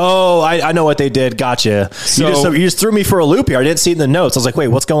happening? Oh, I know what they did. Gotcha. So, you just threw me for a loop here. I didn't see it in the notes. I was like, wait,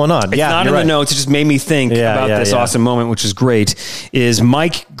 what's going on? It's not in the notes. It just made me think about this awesome moment, which is great, is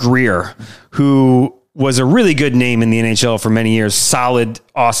Mike Greer, who was a really good name in the NHL for many years. Solid,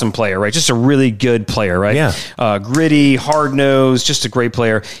 awesome player, right? Just a really good player, right? Yeah. Gritty, hard-nosed, just a great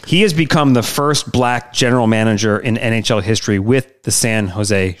player. He has become the first black general manager in NHL history with the San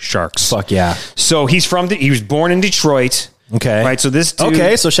Jose Sharks. Fuck yeah. So he was born in Detroit. Okay. Right. So this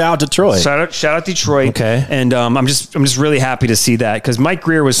dude, so shout out Detroit. Shout out Detroit. Okay. And I'm just really happy to see that, because Mike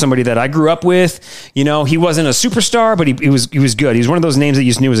Greer was somebody that I grew up with. He wasn't a superstar, but he was good. He was one of those names that you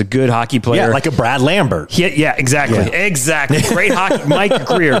just knew was a good hockey player. Yeah, like a Brad Lambert. Yeah, exactly. Yeah. Exactly. Great hockey. Mike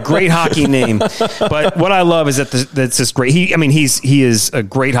Greer, great hockey name. But what I love is that's just great. He is a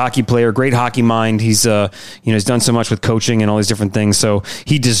great hockey player, great hockey mind. He's he's done so much with coaching and all these different things. So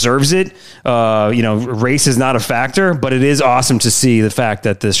he deserves it. Race is not a factor, but it is awesome to see the fact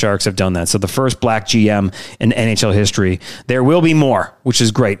that the Sharks have done that. So the first black GM in NHL history. There will be more, which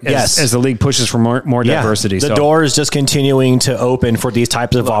is great as the league pushes for more diversity. The door is just continuing to open for these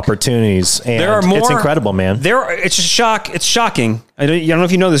types of opportunities. And there are more. It's incredible, man. It's a shock. It's shocking. I don't know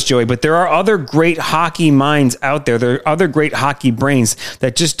if you know this, Joey, but there are other great hockey minds out there. There are other great hockey brains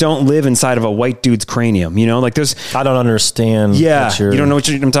that just don't live inside of a white dude's cranium. There's. I don't understand. Yeah, you don't know what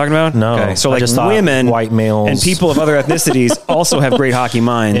I'm talking about? No. Okay. So women, white males, and people of other ethnicities also have great hockey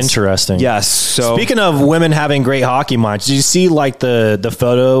minds. Interesting. Yes. So speaking of women having great hockey minds, did you see like the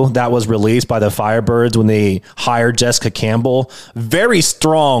photo that was released by the Firebirds when they hired Jessica Campbell? Very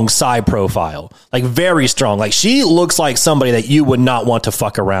strong side profile, like very strong. Like she looks like somebody that you would not want to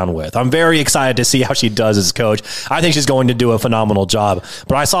fuck around with. I'm very excited to see how she does as coach. I think she's going to do a phenomenal job.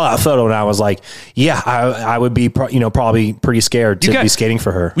 But I saw that photo and I was like, yeah, I would be probably pretty scared to be skating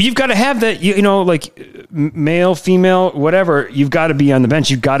for her. Well, you've got to have that, like male, female, whatever. You've got to be on the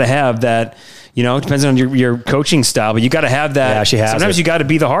bench. You've got to have that. It depends on your coaching style, but you got to have that. Yeah, she has. Sometimes you got to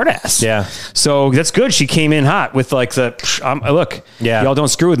be the hard ass. Yeah. So that's good. She came in hot with like look. Yeah. Y'all don't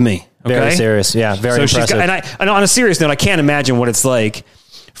screw with me. Okay? Very serious. Yeah. Very impressive. And on a serious note, I can't imagine what it's like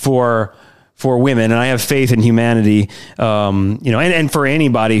for women, and I have faith in humanity, and for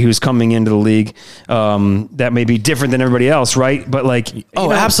anybody who's coming into the league, that may be different than everybody else, right? But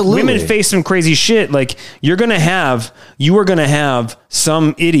absolutely, women face some crazy shit. Like you are going to have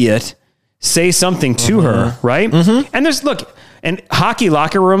some idiot say something to her, right? Mm-hmm. And hockey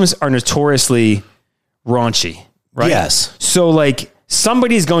locker rooms are notoriously raunchy, right? Yes. So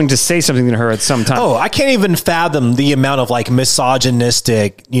somebody's going to say something to her at some time. Oh, I can't even fathom the amount of like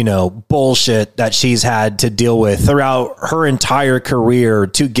misogynistic, bullshit that she's had to deal with throughout her entire career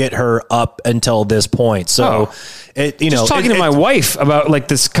to get her up until this point. So talking to my wife about like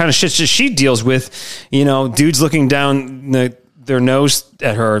this kind of shit that she deals with, dudes looking down their nose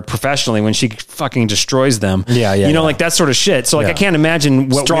at her professionally when she fucking destroys them. Like that sort of shit. So like, I can't imagine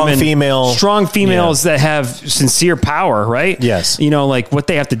what strong females that have sincere power, right? Yes. Like what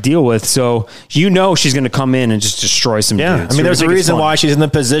they have to deal with. So, she's going to come in and just destroy some dudes. I mean, there's a reason why she's in the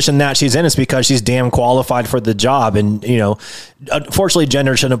position that she's in. It's because she's damn qualified for the job. And, unfortunately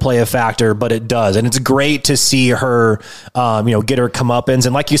gender shouldn't play a factor, but it does. And it's great to see her, get her comeuppance.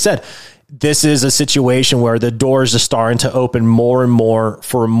 And like you said, this is a situation where the doors are starting to open more and more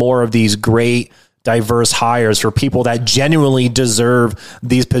for more of these great, diverse hires for people that genuinely deserve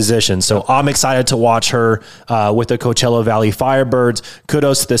these positions. So I'm excited to watch her with the Coachella Valley Firebirds.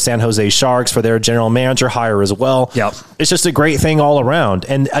 Kudos to the San Jose Sharks for their general manager hire as well. Yep. It's just a great thing all around.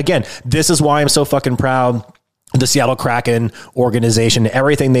 And again, this is why I'm so fucking proud the Seattle Kraken organization,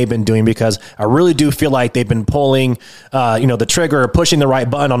 everything they've been doing, because I really do feel like they've been pulling, the trigger, pushing the right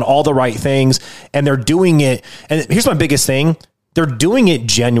button on all the right things, and they're doing it. And here's my biggest thing. They're doing it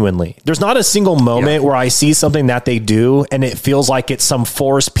genuinely. There's not a single moment where I see something that they do and it feels like it's some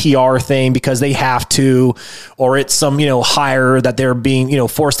forced PR thing because they have to, or it's some, hire that they're being,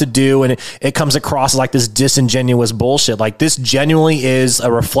 forced to do. And it comes across as like this disingenuous bullshit. Like this genuinely is a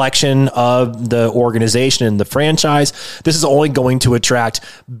reflection of the organization and the franchise. This is only going to attract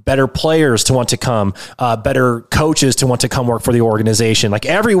better players to want to come, better coaches to want to come work for the organization. Like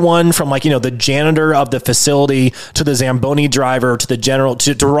everyone from like, the janitor of the facility to the Zamboni driver to the general,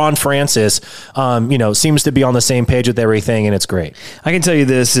 to Ron Francis, seems to be on the same page with everything, and it's great. I can tell you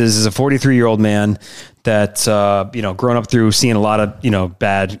this is a 43-year-old man that, grown up through seeing a lot of,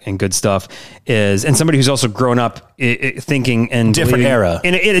 bad and good stuff and somebody who's also grown up thinking and different era.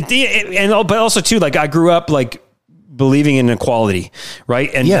 But also too, like I grew up like believing in equality, right?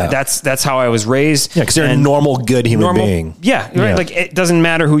 And that's how I was raised. Yeah, because you're a normal, good human being. Yeah, right. Yeah. Like it doesn't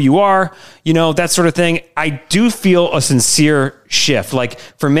matter who you are, that sort of thing. I do feel a sincere shift. Like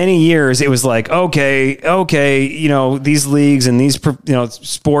for many years, it was like, okay, these leagues and these,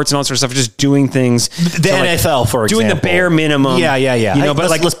 sports and all that sort of stuff, just doing things. The NFL, for example. Doing the bare minimum. Yeah. But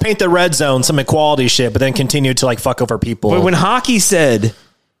let's paint the red zone, some equality shit, but then continue to like fuck over people. But when hockey said,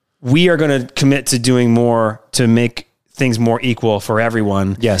 we are going to commit to doing more to make things more equal for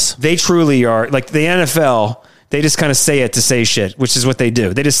everyone. Yes. They truly are. Like the NFL, they just kind of say it to say shit, which is what they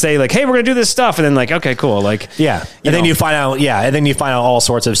do. They just say like, hey, we're going to do this stuff. And then like, okay, cool. Like, yeah. And then you find out, all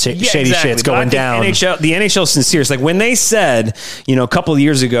sorts of shady shits going down. The NHL sincere. It's like when they said, a couple of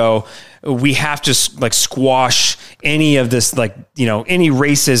years ago, we have to like squash any of this, like, any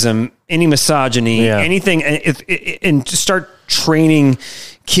racism, any misogyny, anything, and to start training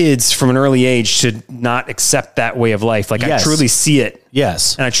kids from an early age to not accept that way of life. Like I truly see it.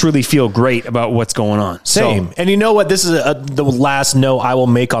 Yes. And I truly feel great about what's going on. Same. So, and you know what? This is the last note I will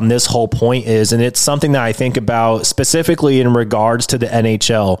make on this whole point is, and it's something that I think about specifically in regards to the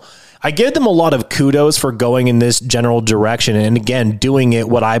NHL. I give them a lot of kudos for going in this general direction and again, doing it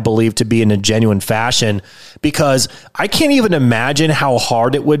what I believe to be in a genuine fashion, because I can't even imagine how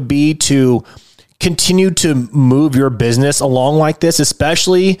hard it would be to continue to move your business along like this,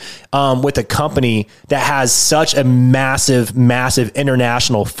 especially with a company that has such a massive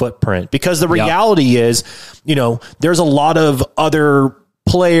international footprint. Because the reality is, there's a lot of other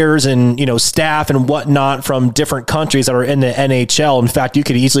players and, staff and whatnot from different countries that are in the NHL. In fact, you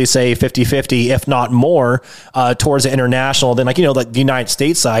could easily say 50-50, if not more, towards the international than like the United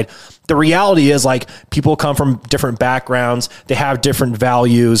States side. The reality is like people come from different backgrounds, they have different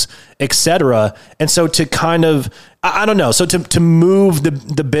values, etc. And so to kind of, I don't know. So to move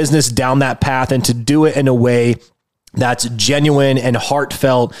the business down that path and to do it in a way that's genuine and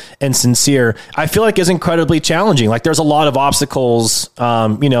heartfelt and sincere, I feel like is incredibly challenging. Like there's a lot of obstacles,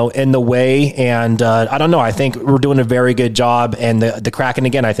 in the way. And I don't know. I think we're doing a very good job. And the Kraken,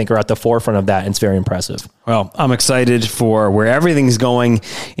 again, I think are at the forefront of that. And it's very impressive. Well, I'm excited for where everything's going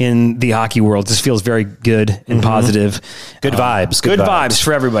in the hockey world. This feels very good and positive. Good vibes. Good vibes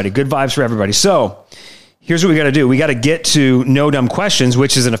for everybody. Good vibes for everybody. So here's what we got to do. We got to get to No Dumb Questions,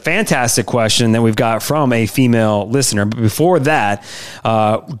 which is a fantastic question that we've got from a female listener. But before that,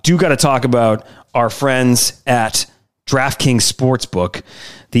 do got to talk about our friends at DraftKings Sportsbook.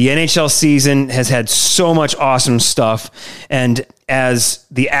 The NHL season has had so much awesome stuff, and as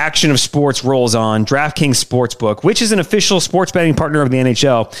the action of sports rolls on, DraftKings Sportsbook, which is an official sports betting partner of the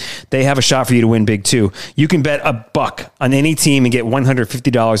NHL, they have a shot for you to win big too. You can bet $1 on any team and get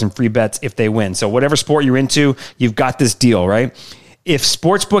 $150 in free bets if they win. So whatever sport you're into, you've got this deal, right? If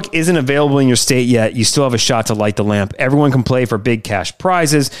Sportsbook isn't available in your state yet, you still have a shot to light the lamp. Everyone can play for big cash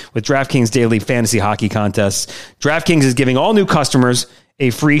prizes with DraftKings daily fantasy hockey contests. DraftKings is giving all new customers a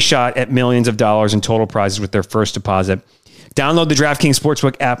free shot at millions of dollars in total prizes with their first deposit. Download the DraftKings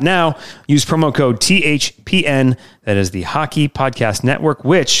Sportsbook app now. Use promo code THPN. That is the Hockey Podcast Network,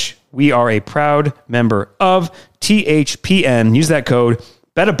 which we are a proud member of. THPN. Use that code.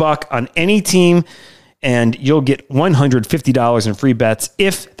 Bet $1 on any team, and you'll get $150 in free bets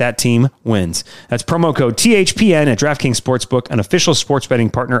if that team wins. That's promo code THPN at DraftKings Sportsbook, an official sports betting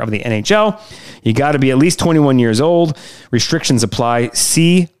partner of the NHL. You got to be at least 21 years old. Restrictions apply.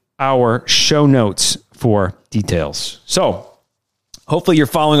 See our show notes for details. So hopefully you're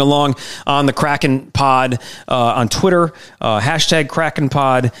following along on the Kraken Pod on Twitter, hashtag Kraken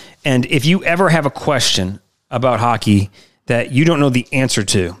Pod. And if you ever have a question about hockey that you don't know the answer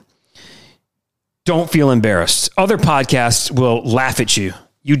to, don't feel embarrassed. Other podcasts will laugh at you.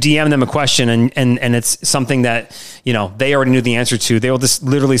 You DM them a question and it's something that, you know, they already knew the answer to. They will just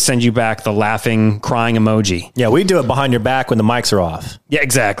literally send you back the laughing, crying emoji. Yeah, we do it behind your back when the mics are off. Yeah,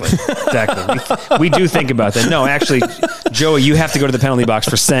 exactly. Exactly. we do think about that. No, actually, Joey, you have to go to the penalty box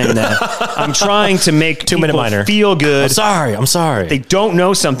for saying that. I'm trying to make people feel good. I'm sorry. They don't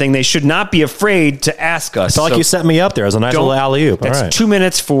know something. They should not be afraid to ask us. It's like you set me up there as a nice little alley-oop. That's 2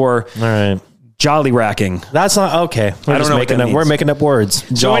 minutes for... All right. Jolly racking. That's not okay. I don't know what that means. We're making up words.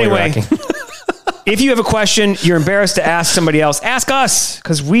 So anyway, if you have a question, you're embarrassed to ask somebody else, ask us,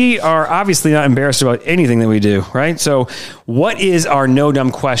 because we are obviously not embarrassed about anything that we do, right? So what is our no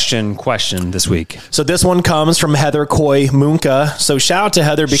dumb question this week? So this one comes from Heather Coy Munka. So shout out to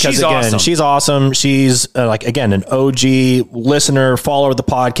Heather because she's awesome. She's an OG listener, follower of the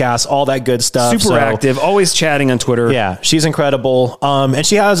podcast, all that good stuff. Super active, always chatting on Twitter. Yeah, she's incredible. And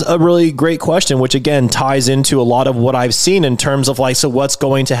she has a really great question, which again ties into a lot of what I've seen in terms of so what's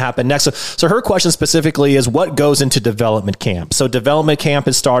going to happen next. So her question specifically is what goes into development camp. So development camp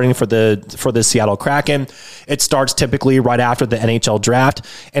is starting for the Seattle Kraken. It starts typically right after the NHL draft.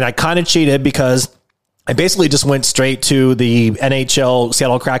 And I kind of cheated because I basically just went straight to the NHL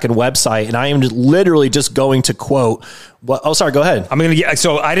Seattle Kraken website, and I am literally just going to quote what. Oh, sorry. Go ahead.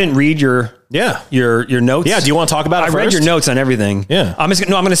 So I didn't read your notes. Yeah. Do you want to talk about it? I read your notes on everything. Yeah. I'm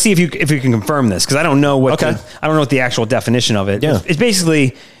going to see if you can confirm this because I don't know what the actual definition of it. Yeah. It's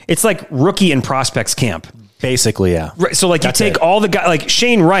basically it's like rookie and prospects camp. Basically, yeah. Right, so you take all the guys, like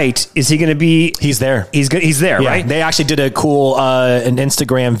Shane Wright, is he going to be? He's there. He's there, right? They actually did a cool an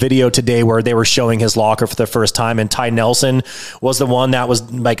Instagram video today where they were showing his locker for the first time, and Ty Nelson was the one that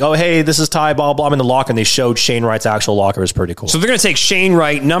was like, "Oh, hey, this is Ty, blah blah." I'm in the locker, and they showed Shane Wright's actual locker. It was pretty cool. So they're going to take Shane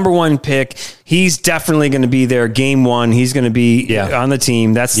Wright, number 1 pick. He's definitely going to be there game 1. He's going to be on the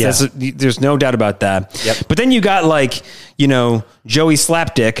team. That's there's no doubt about that. Yep. But then you got Joey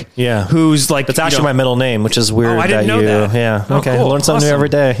Slapdick, who's that's actually my middle name, which is weird. Oh, I didn't know that. Yeah. Oh, okay. Cool. Learn something new every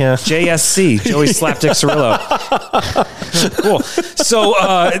day. Yeah. JSC, Joey Slapdick Cirillo. Cool. So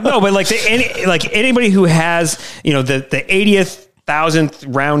anybody who has the 80th.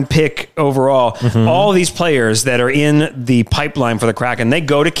 1,000th round pick overall. Mm-hmm. All these players that are in the pipeline for the Kraken, they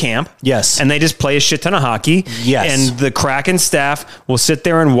go to camp. Yes. And they just play a shit ton of hockey. Yes. And the Kraken staff will sit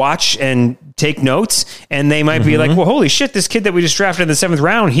there and watch and take notes. And they might be like, well, holy shit, this kid that we just drafted in the 7th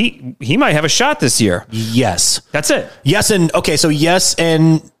round, he might have a shot this year. Yes. That's it. Yes. And okay. So yes.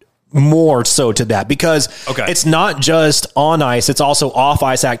 And more so to that because it's not just on ice. It's also off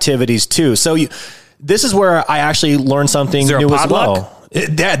ice activities too. So this is where I actually learned something new as well.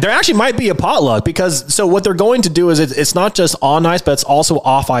 There actually might be a potluck because what they're going to do is it's not just on ice, but it's also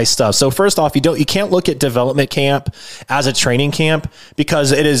off ice stuff. So first off, you can't look at development camp as a training camp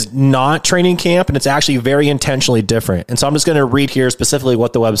because it is not training camp and it's actually very intentionally different. And so I'm just going to read here specifically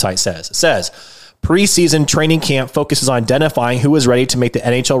what the website says. It says, preseason training camp focuses on identifying who is ready to make the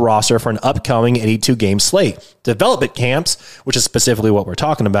NHL roster for an upcoming 82-game slate. Development camps, which is specifically what we're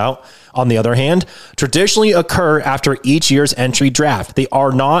talking about, on the other hand, traditionally occur after each year's entry draft. They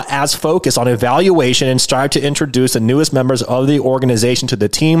are not as focused on evaluation and strive to introduce the newest members of the organization to the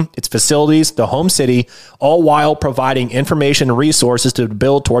team, its facilities, the home city, all while providing information and resources to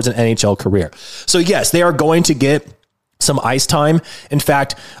build towards an NHL career. So yes, they are going to get some ice time. In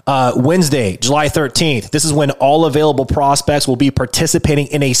fact, Wednesday, July 13th, this is when all available prospects will be participating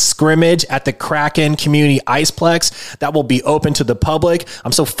in a scrimmage at the Kraken Community Iceplex that will be open to the public.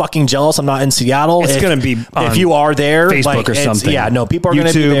 I'm so fucking jealous I'm not in Seattle. It's going to be if you are there, Facebook or something. Yeah, no, people are going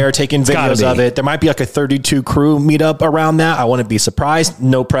to be there taking videos of it. There might be like a 32 crew meetup around that. I wouldn't be surprised.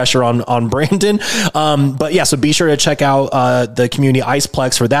 No pressure on Brandon. But yeah, so be sure to check out the Community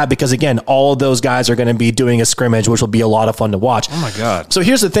Iceplex for that, because again, all of those guys are going to be doing a scrimmage, which will be a lot of fun to watch. Oh my God. So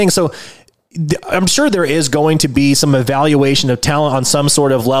here's the thing. So I'm sure there is going to be some evaluation of talent on some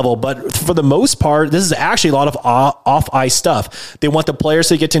sort of level, but for the most part, this is actually a lot of off ice stuff. They want the players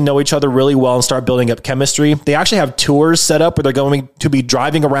to get to know each other really well and start building up chemistry. They actually have tours set up where they're going to be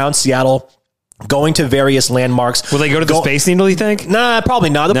driving around Seattle, going to various landmarks. Will they go to the Space Needle, you think? Nah,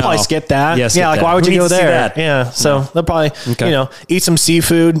 probably not. They'll probably skip that. Yes, yeah, like why would you go there? Yeah, so they'll probably, eat some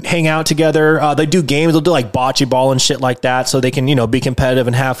seafood, hang out together. They do games. They'll do like bocce ball and shit like that, so they can, be competitive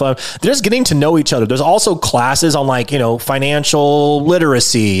and have fun. They're just getting to know each other. There's also classes on like, financial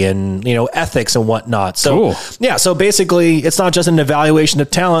literacy and, ethics and whatnot. So, cool. Yeah, so basically, it's not just an evaluation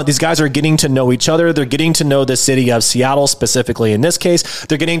of talent. These guys are getting to know each other. They're getting to know the city of Seattle, specifically in this case.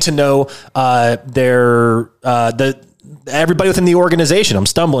 They're getting to know everybody within the organization. I'm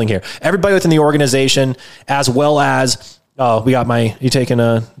stumbling here. Everybody within the organization, as well as you taking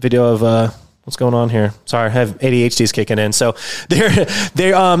a video of what's going on here? Sorry, I have ADHD's kicking in. So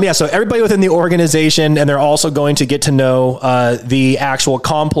so everybody within the organization, and they're also going to get to know the actual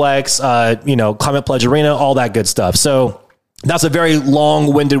complex, Climate Pledge Arena, all that good stuff. So that's a very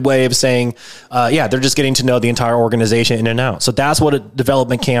long-winded way of saying, they're just getting to know the entire organization in and out. So that's what a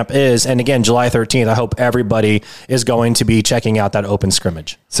development camp is. And again, July 13th, I hope everybody is going to be checking out that open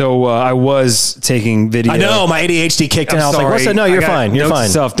scrimmage. So I was taking video. I know, my ADHD kicked in. I was like, what's that? No, you're fine. You're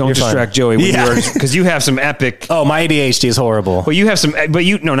fine. Don't distract Joey. Because you have some epic. Oh, my ADHD is horrible. Well, you have some, not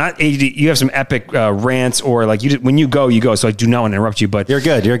ADHD. You have some epic rants, or like when you go. So I do not want to interrupt you, but you're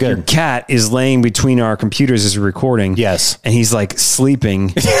good. You're good. Your cat is laying between our computers as we're recording. Yes. And he's like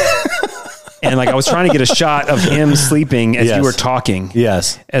sleeping. And like I was trying to get a shot of him sleeping as you were talking.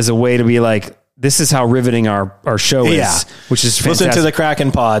 Yes. As a way to be like, this is how riveting our show is, which is fantastic. Listen to the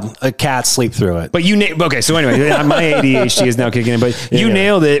Kraken pod. A cat sleep through it. But so anyway, my ADHD is now kicking in, but you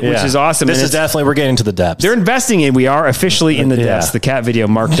nailed it, which is awesome. This is definitely, we're getting to the depths. They're investing in, we are officially in the depths. The cat video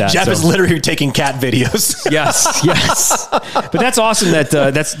marked that. Jeff is literally taking cat videos. Yes. But that's awesome that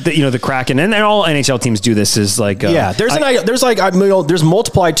the Kraken and all NHL teams do this is like, there's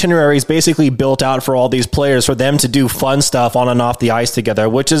multiple itineraries basically built out for all these players for them to do fun stuff on and off the ice together,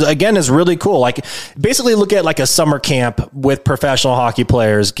 which is really cool. Like basically look at like a summer camp with professional hockey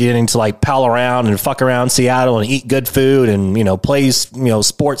players getting to like pal around and fuck around Seattle and eat good food and, play,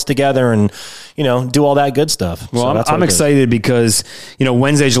 sports together and, do all that good stuff. Well, so I'm excited because,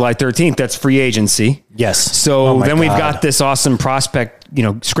 Wednesday, July 13th, that's free agency. Yes. So then we've got this awesome prospect,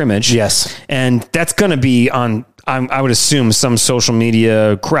 scrimmage. Yes. And that's going to be on, I would assume, some social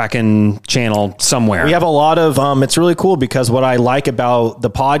media Kraken channel somewhere. We have a lot of, it's really cool because what I like about the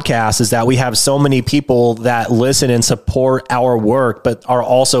podcast is that we have so many people that listen and support our work, but are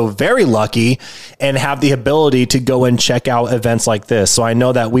also very lucky and have the ability to go and check out events like this. So I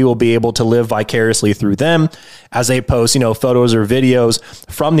know that we will be able to live vicariously through them as they post, photos or videos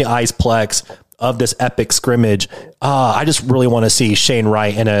from the Iceplex of this epic scrimmage. I just really want to see Shane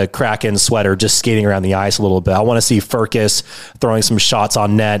Wright in a Kraken sweater just skating around the ice a little bit. I want to see Furcus throwing some shots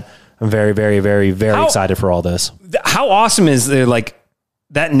on net. I'm very, very, very, very excited for all this. How awesome is there, like,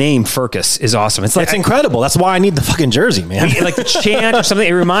 that name Furcus is awesome. It's incredible. That's why I need the fucking jersey, man. Like the chant or something.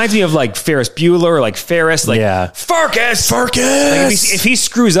 It reminds me of like Ferris Bueller or like Ferris. Like Furcus. Like if he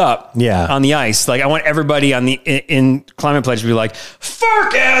screws up on the ice, like I want everybody in Climate Pledge to be like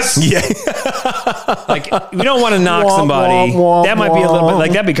Furcus. Yeah. Like we don't want to knock somebody. That might be a little bit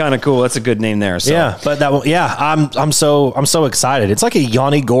like that'd be kind of cool. That's a good name there. So. Yeah, but I'm so excited. It's like a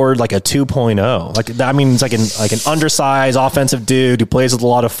Yanni Gourde, like a 2.0. Like I mean, it's like an undersized offensive dude who plays with a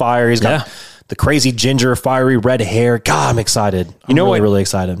lot of fire. He's got the crazy ginger, fiery red hair. God, I'm excited. I'm really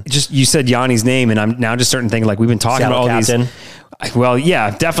excited. Just you said Yanni's name, and I'm now just starting to think like we've been talking Seattle about all captain. These. Well, yeah,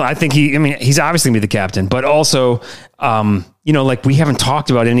 definitely. I think he's obviously gonna be the captain, but also, like we haven't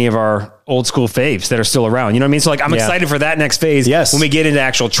talked about any of our old school faves that are still around. You know what I mean? So like, I'm excited for that next phase. Yes. When we get into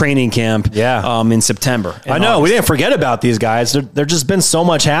actual training camp. In September. I know. August. We didn't forget about these guys. There's just been so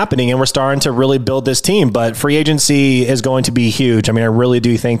much happening, and we're starting to really build this team. But free agency is going to be huge. I mean, I really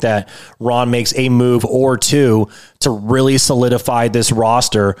do think that Ron makes a move or two to really solidify this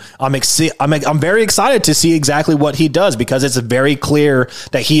roster. I'm very excited to see exactly what he does, because it's very clear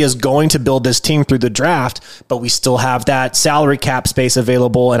that he is going to build this team through the draft, but we still have that salary cap space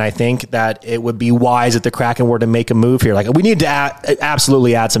available. And I think that it would be wise if the Kraken were to make a move here. Like, we need to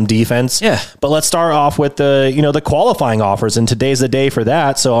absolutely add some defense. Yeah. But let's start off with the qualifying offers, and today's the day for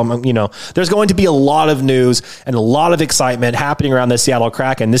that. So there's going to be a lot of news and a lot of excitement happening around the Seattle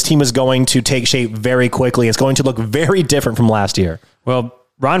Kraken. This team is going to take shape very quickly. It's going to look very different from last year. Well,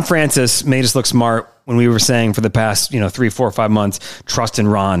 Ron Francis made us look smart when we were saying for the past 3, 4, 5 months, trust in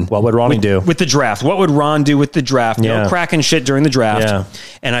Ron. What would Ronnie do with the draft? What would Ron do with the draft? Yeah. No Kraken shit during the draft. Yeah.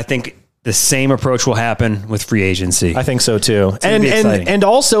 And I think the same approach will happen with free agency. I think so too. And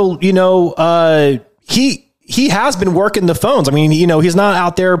also, he has been working the phones. I mean, he's not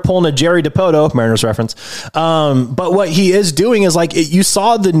out there pulling a Jerry DiPoto, Mariners reference. But what he is doing is, like, you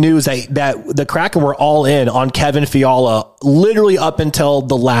saw the news that the Kraken were all in on Kevin Fiala literally up until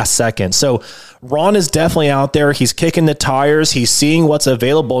the last second. So Ron is definitely out there. He's kicking the tires. He's seeing what's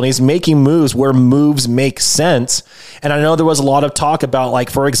available, and he's making moves where moves make sense. And I know there was a lot of talk about, like,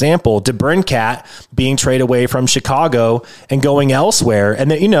 for example, DeBrincat being traded away from Chicago and going elsewhere.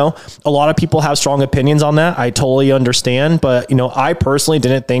 And that, a lot of people have strong opinions on that. I totally understand. But, I personally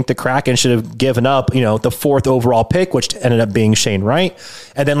didn't think the Kraken should have given up, the 4th overall pick, which ended up being Shane Wright,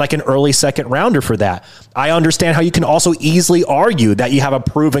 and then like an early second rounder for that. I understand how you can also easily argue that you have a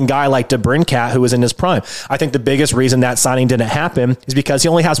proven guy like DeBrincat who was in his prime. I think the biggest reason that signing didn't happen is because he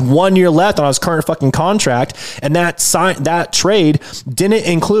only has 1 year left on his current fucking contract, and that trade didn't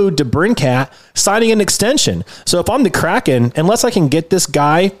include DeBrincat signing an extension. So if I'm the Kraken, unless I can get this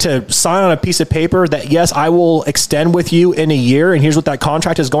guy to sign on a piece of paper that, yes, I will extend with you in a year, and here's what that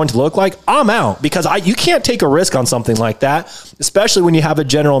contract is going to look like, I'm out, because you can't take a risk on something like that, especially when you have a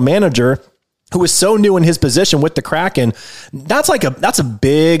general manager who is so new in his position with the Kraken. That's a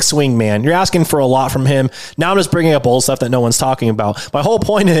big swing, man. You're asking for a lot from him. Now I'm just bringing up old stuff that no one's talking about. My whole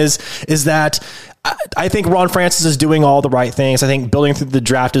point is that I think Ron Francis is doing all the right things. I think building through the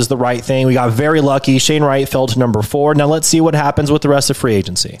draft is the right thing. We got very lucky. Shane Wright fell to number 4. Now let's see what happens with the rest of free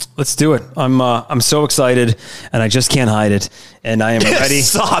agency. Let's do it. I'm so excited, and I just can't hide it. And I am ready.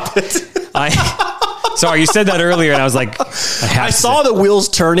 Stop it. Sorry, you said that earlier, and I was like, I saw the wheels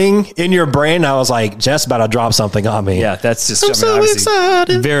turning in your brain. And I was like, Jeff's about to drop something on me. Yeah, that's just I'm so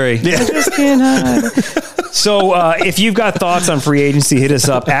excited. Very. Yeah. I just can't hide it. So if you've got thoughts on free agency, hit us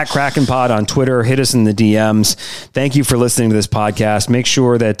up at KrakenPod on Twitter. Hit us in the DMs. Thank you for listening to this podcast. Make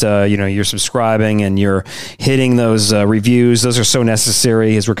sure that you're subscribing and you're hitting those reviews. Those are so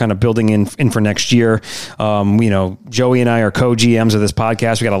necessary as we're kind of building in for next year. Joey and I are co-GMs of this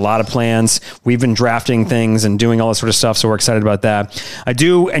podcast. We got a lot of plans. We've been drafting things and doing all this sort of stuff, so we're excited about that. I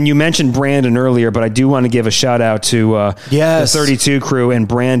do, and you mentioned Brandon earlier, but I do want to give a shout out to the 32 crew and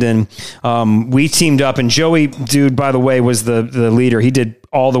Brandon. We teamed up, and Joey, dude, by the way, was the leader. He did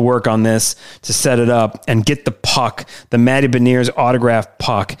all the work on this to set it up and get the puck, the Matty Beniers autographed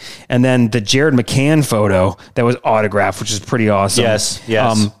puck, and then the Jared McCann photo that was autographed, which is pretty awesome. Yes.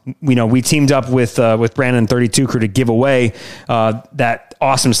 We teamed up with Brandon 32 crew to give away that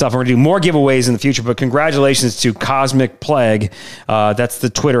awesome stuff. We're going to do more giveaways in the future, but congratulations to Cosmic Plague. That's the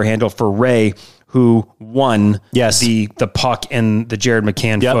Twitter handle for Ray, who won the puck and the Jared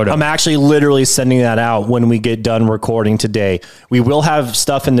McCann photo. I'm actually literally sending that out when we get done recording today. We will have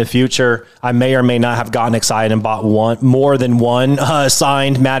stuff in the future. I may or may not have gotten excited and bought more than one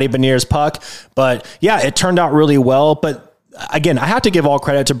signed Matty Beniers puck. But yeah, it turned out really well. But again, I have to give all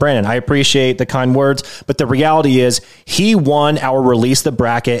credit to Brandon. I appreciate the kind words, but the reality is he won our Release the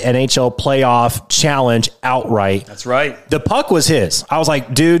Bracket NHL playoff challenge outright. That's right. The puck was his. I was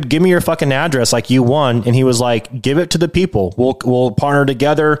like, dude, give me your fucking address. Like, you won. And he was like, give it to the people. We'll partner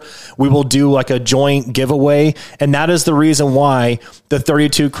together. We will do like a joint giveaway. And that is the reason why the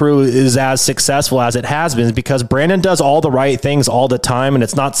 32 crew is as successful as it has been, is because Brandon does all the right things all the time. And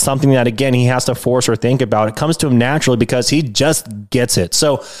it's not something that, again, he has to force or think about. It comes to him naturally because he just gets it.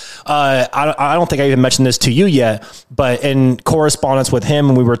 So I don't think I even mentioned this to you yet, but in correspondence with him,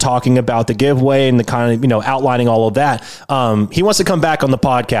 and we were talking about the giveaway and the kind of, outlining all of that. He wants to come back on the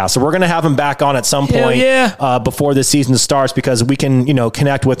podcast. So we're going to have him back on at some point before the season starts, because we can,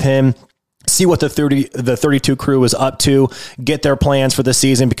 connect with him, see see what the 32 crew is up to, get their plans for the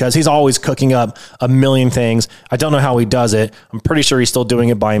season, because he's always cooking up a million things. I don't know how he does it. I'm pretty sure he's still doing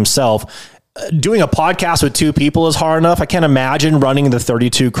it by himself. Doing a podcast with two people is hard enough. I can't imagine running the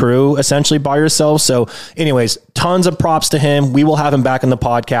 32 crew essentially by yourself. So anyways, tons of props to him. We will have him back in the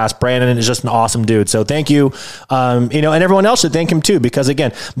podcast. Brandon is just an awesome dude. So thank you. And everyone else should thank him too, because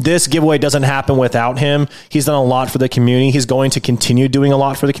again, this giveaway doesn't happen without him. He's done a lot for the community. He's going to continue doing a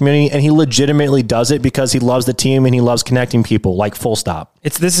lot for the community, and he legitimately does it because he loves the team and he loves connecting people, like full stop.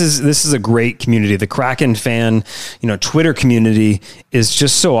 This is a great community. The Kraken fan, Twitter community is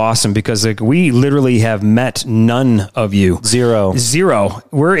just so awesome, because we literally have met none of you. Zero.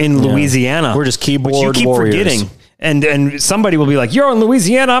 We're in Louisiana. We're just keyboard which you keep warriors. Forgetting. And somebody will be like, you're in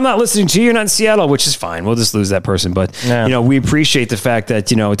Louisiana, I'm not listening to you, you're not in Seattle, which is fine. We'll just lose that person. But, we appreciate the fact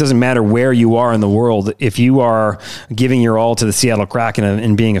that, it doesn't matter where you are in the world. If you are giving your all to the Seattle Kraken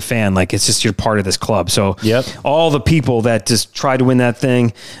and being a fan, it's just you're part of this club. So all the people that just try to win that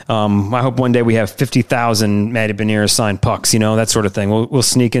thing, I hope one day we have 50,000 Matty Beniers signed pucks, that sort of thing. We'll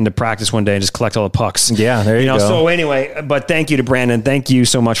sneak into practice one day and just collect all the pucks. Yeah, there you go. So anyway, but thank you to Brandon. Thank you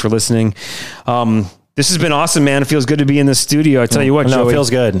so much for listening. This has been awesome, man. It feels good to be in the studio. I tell you what, no, Joey. it feels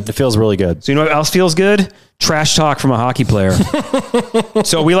good. It feels really good. So you know what else feels good? Trash talk from a hockey player.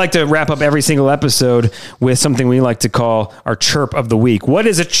 So we like to wrap up every single episode with something we like to call our chirp of the week. What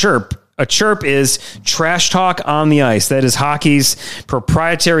is a chirp? A chirp is trash talk on the ice. That is hockey's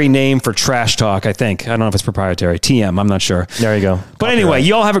proprietary name for trash talk, I think. I don't know if it's proprietary. TM, I'm not sure. There you go. But anyway,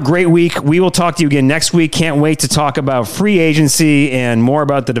 you all have a great week. We will talk to you again next week. Can't wait to talk about free agency and more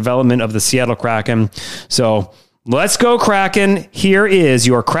about the development of the Seattle Kraken. So let's go, Kraken. Here is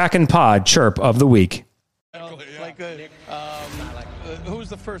your Kraken Pod chirp of the week. Who was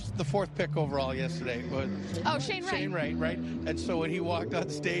the fourth pick overall yesterday? Shane Wright. Shane Wright, right? And so when he walked on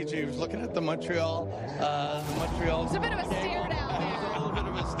stage, he was looking at the Montreal. It's a bit of a stare down. It was a little bit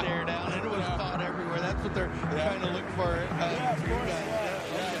of a stare down, and it was caught everywhere. That's what they're trying to look for